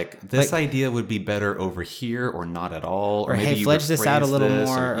is like, this Like- idea would be better over here or not at all. Or maybe hey, you fledge this out a rephrase little this,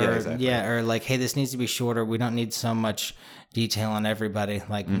 more, yeah, or exactly. or like, hey, this needs to be shorter. We don't need so much detail on everybody.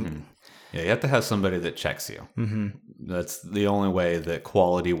 Like, Yeah, you have to have somebody that checks you. Mm-hmm. That's the only way that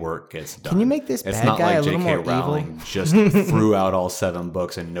quality work gets done. Can you make this It's bad not guy like a little J.K. more Rowling evil? just threw out all 7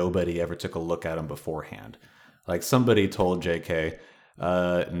 books and nobody ever took a look at them beforehand. Like, somebody told J.K.,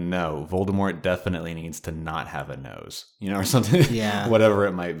 no, Voldemort definitely needs to not have a nose, or something. Yeah. Whatever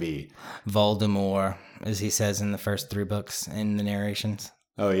it might be. Voldemort, as he says in the first 3 books in the narrations.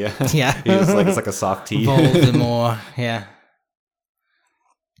 Oh yeah, Yeah. it's like a soft T. Voldemort, yeah.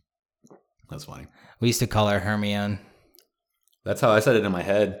 That's funny. We used to call her Hermione. That's how I said it in my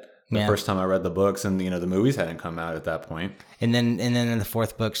head the Yeah. first time I read the books, and the movies hadn't come out at that point. And then in the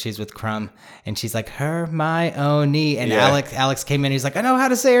 4th book, she's with Crumb, and she's like Hermione. And Yeah. Alex came in. He's like, I know how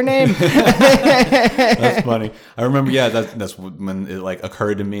to say her name. That's funny. I remember. Yeah, that's when it like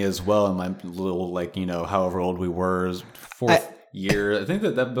occurred to me as well in my little however old we were, 4th year. I think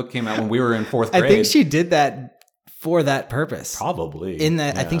that book came out when we were in 4th grade. I think she did that for that purpose. probably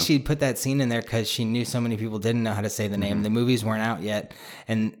I think she put that scene in there because she knew so many people didn't know how to say the name. The movies weren't out yet,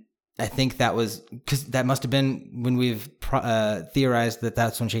 and I think that was because that must have been when we've theorized that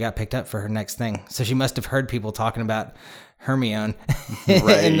that's when she got picked up for her next thing. So she must have heard people talking about Hermione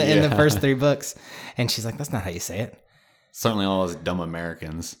in the first 3 books, and she's like, "That's not how you say it." certainly all those dumb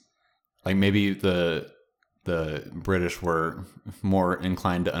Americans. Like maybe the British were more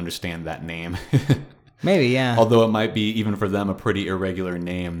inclined to understand that name. Maybe, yeah. Although it might be, even for them, a pretty irregular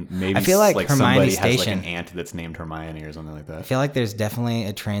name. Maybe I feel like somebody Hermione has like Station. an aunt that's named Hermione or something like I that. feel like there's definitely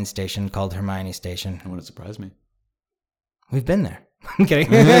a train station called Hermione Station. It wouldn't surprise me. We've been there. I'm kidding.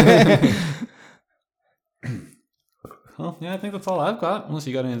 Well, yeah, I think that's all I've got. Unless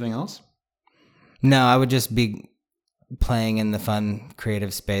you got anything else. No, I would just be playing in the fun,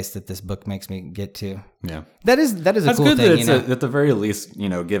 creative space that this book makes me get to. Yeah, That is a that's cool good. thing, That it's at the very least,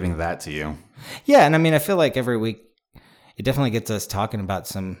 giving that to you. Yeah, and I mean, I feel like every week it definitely gets us talking about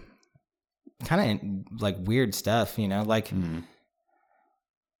some kind of like weird stuff, like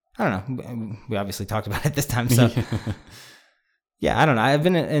I don't know. We obviously talked about it this time, so yeah, I don't know. I've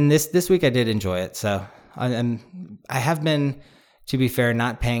been in this week. I did enjoy it, so I have been, to be fair,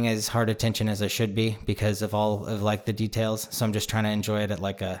 not paying as hard attention as I should be because of all of like the details. So I'm just trying to enjoy it at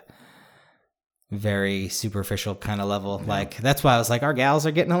like a very superficial kind of level. Yeah. Like that's why I was like, our gals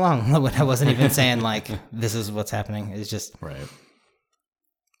are getting along. When I wasn't even saying like this is what's happening. It's just right.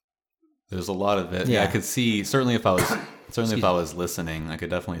 There's a lot of it. Yeah. I could see certainly if I was listening, I could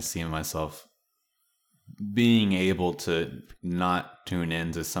definitely see myself being able to not tune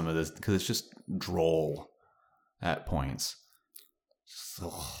into some of this because it's just droll at points.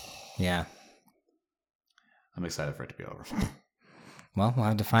 So, yeah. I'm excited for it to be over. Well, we'll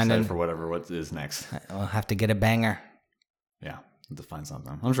have to find Excited for what is next. We'll have to get a banger. Yeah, have to find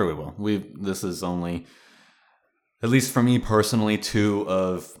something. I'm sure we will. This is only at least for me personally, 2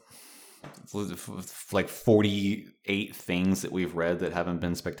 of like 48 things that we've read that haven't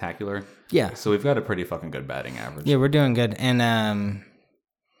been spectacular. Yeah. So we've got a pretty fucking good batting average. Yeah, we're doing good. And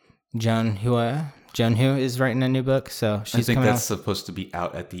Joan Hu is writing a new book, so she's I think coming that's supposed to be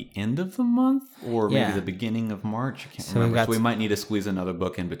out at the end of the month or maybe the beginning of March. I can't remember. So we might need to squeeze another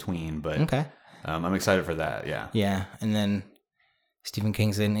book in between, but okay. I'm excited for that. Yeah. Yeah, and then Stephen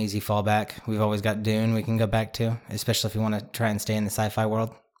King's an easy fallback. We've always got Dune we can go back to, especially if we want to try and stay in the sci-fi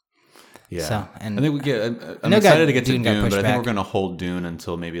world. Yeah. So, and I think I'm excited to get to Dune, but I think we're going to hold Dune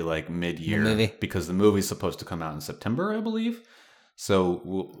until maybe like mid-year because the movie's supposed to come out in September, I believe.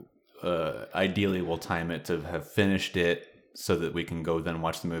 So ideally we'll time it to have finished it so that we can go then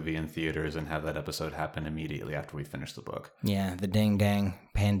watch the movie in theaters and have that episode happen immediately after we finish the book. Yeah, the ding dang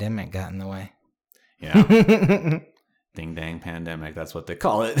pandemic got in the way. Yeah. Ding dang pandemic, that's what they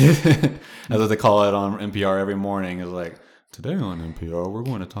call it. That's what they call it on NPR every morning. Is like, today on NPR, we're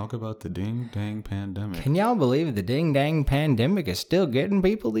going to talk about the ding dang pandemic. Can y'all believe the ding dang pandemic is still getting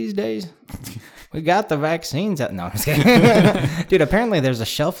people these days? We got the vaccines out. No, I'm just kidding. Dude, apparently there's a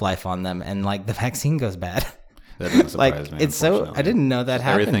shelf life on them and like the vaccine goes bad. That doesn't surprise me. It's so, I didn't know that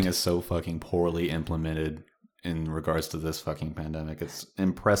happened. Everything is so fucking poorly implemented in regards to this fucking pandemic. It's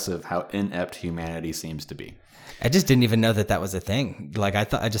impressive how inept humanity seems to be. I just didn't even know that was a thing. Like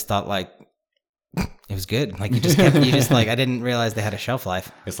I just thought like it was good. Like you just like, I didn't realize they had a shelf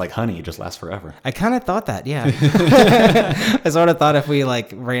life. It's like honey, it just lasts forever. I kind of thought that, yeah. I sort of thought if we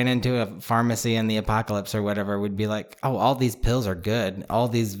like ran into a pharmacy in the apocalypse or whatever, we'd be like, oh, all these pills are good. All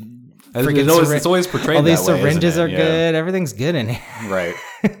these it's always portrayed all these that way, syringes are good. Everything's good in here. Right.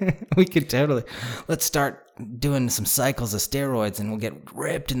 We could totally, let's start doing some cycles of steroids and we'll get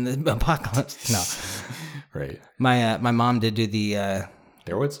ripped in the apocalypse. No. Right. My mom did do the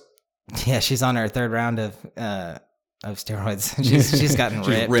steroids. Yeah, she's on her 3rd round of steroids. She's gotten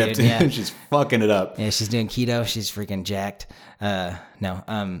ripped. She's ripped. Dude. Yeah. She's fucking it up. Yeah, she's doing keto. She's freaking jacked.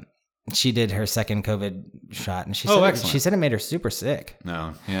 She did her 2nd COVID shot, and she said it made her super sick.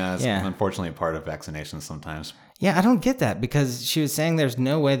 No, it's unfortunately part of vaccinations sometimes. Yeah, I don't get that because she was saying there's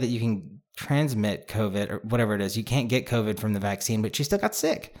no way that you can transmit COVID or whatever it is. You can't get COVID from the vaccine, but she still got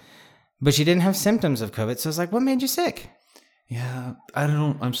sick. But she didn't have symptoms of COVID, so it's like, what made you sick? Yeah,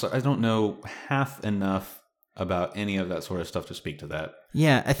 I'm sorry, I don't know half enough about any of that sort of stuff to speak to that.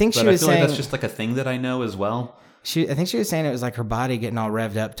 Yeah, I think she was saying like that's just like a thing that I know as well. I think she was saying it was like her body getting all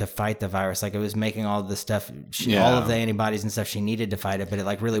revved up to fight the virus. Like it was making all the stuff, all of the antibodies and stuff she needed to fight it, but it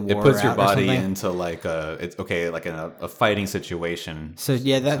like really wore her out. It puts your body into like like in a fighting situation. So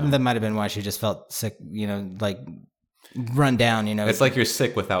yeah, that might have been why she just felt sick, like run down, It's like you're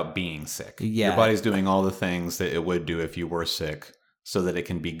sick without being sick. Yeah. Your body's doing all the things that it would do if you were sick so that it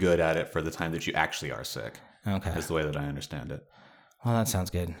can be good at it for the time that you actually are sick. Okay. That's the way that I understand it. Well, that sounds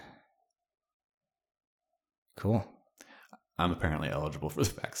good. Cool. I'm apparently eligible for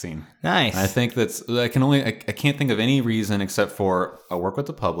the vaccine. Nice. And I think I can't think of any reason except for I work with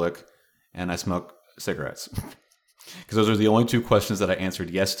the public and I smoke cigarettes. Because those are the only 2 questions that I answered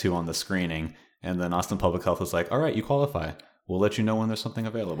yes to on the screening. And then Austin Public Health was like, all right, you qualify. We'll let you know when there's something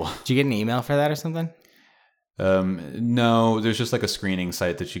available. Did you get an email for that or something? No, there's just like a screening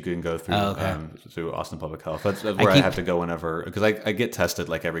site that you can go through through Austin Public Health. That's where I have to go whenever, because I get tested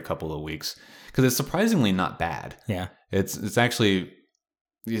like every couple of weeks because it's surprisingly not bad. Yeah. It's actually,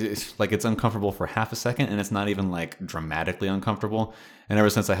 it's uncomfortable for half a second and it's not even like dramatically uncomfortable. And ever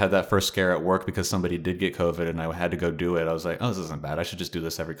since I had that first scare at work because somebody did get COVID and I had to go do it, I was like, oh, this isn't bad. I should just do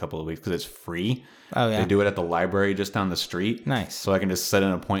this every couple of weeks because it's free. Oh, yeah. They do it at the library just down the street. Nice. So I can just set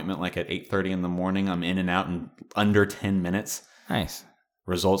an appointment like at 8:30 in the morning. I'm in and out in under 10 minutes. Nice.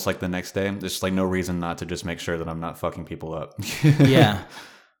 Results like the next day. There's like no reason not to just make sure that I'm not fucking people up. Yeah.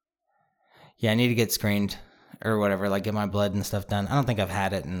 Yeah, I need to get screened or whatever, like get my blood and stuff done. I don't think I've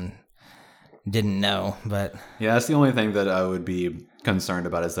had it and didn't know, but... Yeah, that's the only thing that I would be concerned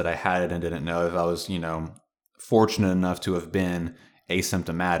about is that I had it and didn't know. If I was, fortunate enough to have been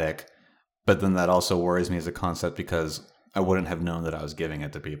asymptomatic, but then that also worries me as a concept because I wouldn't have known that I was giving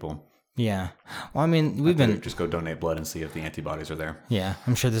it to people. Yeah. Well, I mean, we've been... Just go donate blood and see if the antibodies are there. Yeah,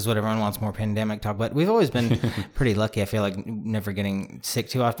 I'm sure this is what everyone wants, more pandemic talk, but we've always been pretty lucky. I feel like never getting sick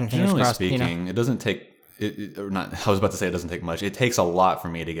too often. Generally speaking, it doesn't take... I was about to say it doesn't take much. It takes a lot for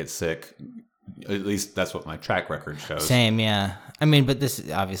me to get sick. At least that's what my track record shows. Same, yeah. I mean, but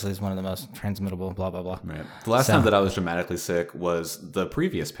this obviously is one of the most transmittable, blah, blah, blah. Right. The last time that I was dramatically sick was the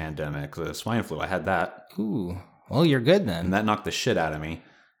previous pandemic, the swine flu. I had that. Ooh. Well, you're good then. And that knocked the shit out of me.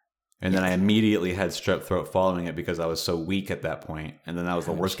 And then I immediately had strep throat following it because I was so weak at that point. And then that was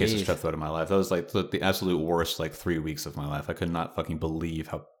the worst case of strep throat in my life. That was like the absolute worst 3 weeks of my life. I could not fucking believe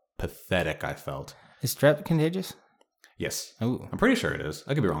how pathetic I felt. Is strep contagious? Yes. Ooh. I'm pretty sure it is.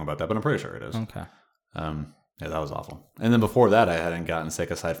 I could be wrong about that, but I'm pretty sure it is. Okay. Yeah, that was awful. And then before that, I hadn't gotten sick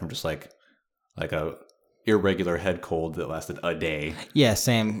aside from just like a irregular head cold that lasted a day. Yeah,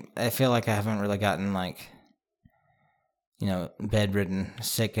 same. I feel like I haven't really gotten bedridden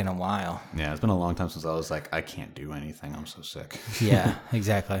sick in a while. Yeah, it's been a long time since I was like, I can't do anything. I'm so sick. Yeah,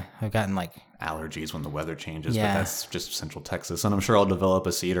 exactly. I've gotten allergies when the weather changes, Yeah. but that's just Central Texas. And I'm sure I'll develop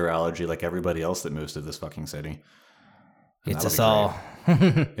a cedar allergy like everybody else that moves to this fucking city. And it's that would us be all.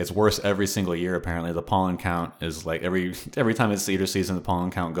 It's worse every single year, apparently. The pollen count is like every time it's cedar season, the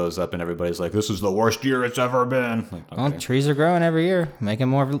pollen count goes up and everybody's like, this is the worst year it's ever been. Like, okay. Well, trees are growing every year, making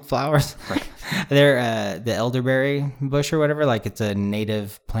more flowers. Right. They're the elderberry bush or whatever, it's a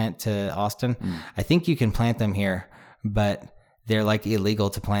native plant to Austin. I think you can plant them here, but they're illegal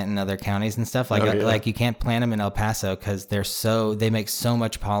to plant in other counties and stuff. You can't plant them in El Paso because they make so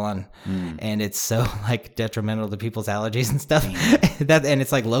much pollen and it's so detrimental to people's allergies and stuff. And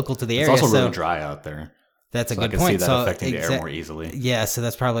it's local to the area. It's also really dry out there. That's a so good I can point. see that affecting the air more easily. Yeah, so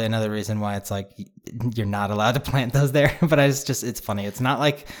that's probably another reason why it's you're not allowed to plant those there. But it's funny. It's not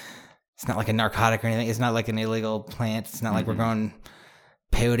like a narcotic or anything. It's not like an illegal plant. It's not like we're growing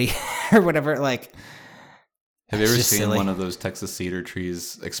peyote or whatever. Have you ever seen silly. One of those Texas cedar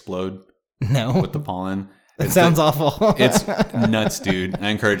trees explode? No. With the pollen? It sounds awful. It's nuts, dude. I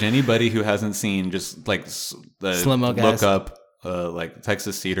encourage anybody who hasn't seen just Slow-mo guys. Look up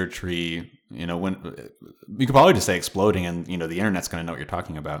Texas cedar tree. When you could probably just say exploding, and the internet's going to know what you're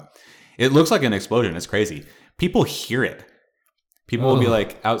talking about. It looks like an explosion. It's crazy. People hear it. People will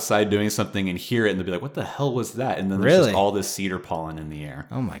be outside doing something and hear it, and they'll be like, "What the hell was that?" And then there's just all this cedar pollen in the air.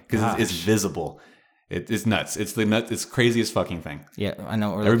 Oh my god! Because it's visible. It's nuts. It's craziest fucking thing. Yeah, I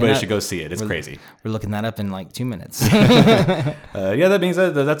know. Everybody should go see it. It's crazy. We're looking that up in 2 minutes. That being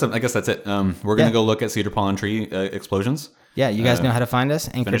said, I guess that's it. We're going to go look at cedar pollen tree explosions. Yeah, you guys know how to find us.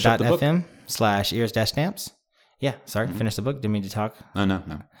 Anchor.fm/ears-stamps. Yeah, sorry. Finish the book. Didn't mean to talk. No.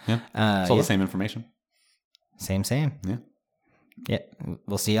 Yeah. It's all the same information. Same. Yeah. Yeah.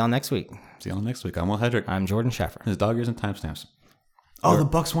 We'll see y'all next week. I'm Will Hedrick. I'm Jordan Schaffer. His dog ears and timestamps. Oh, the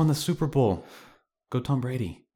Bucks won the Super Bowl. Go Tom Brady.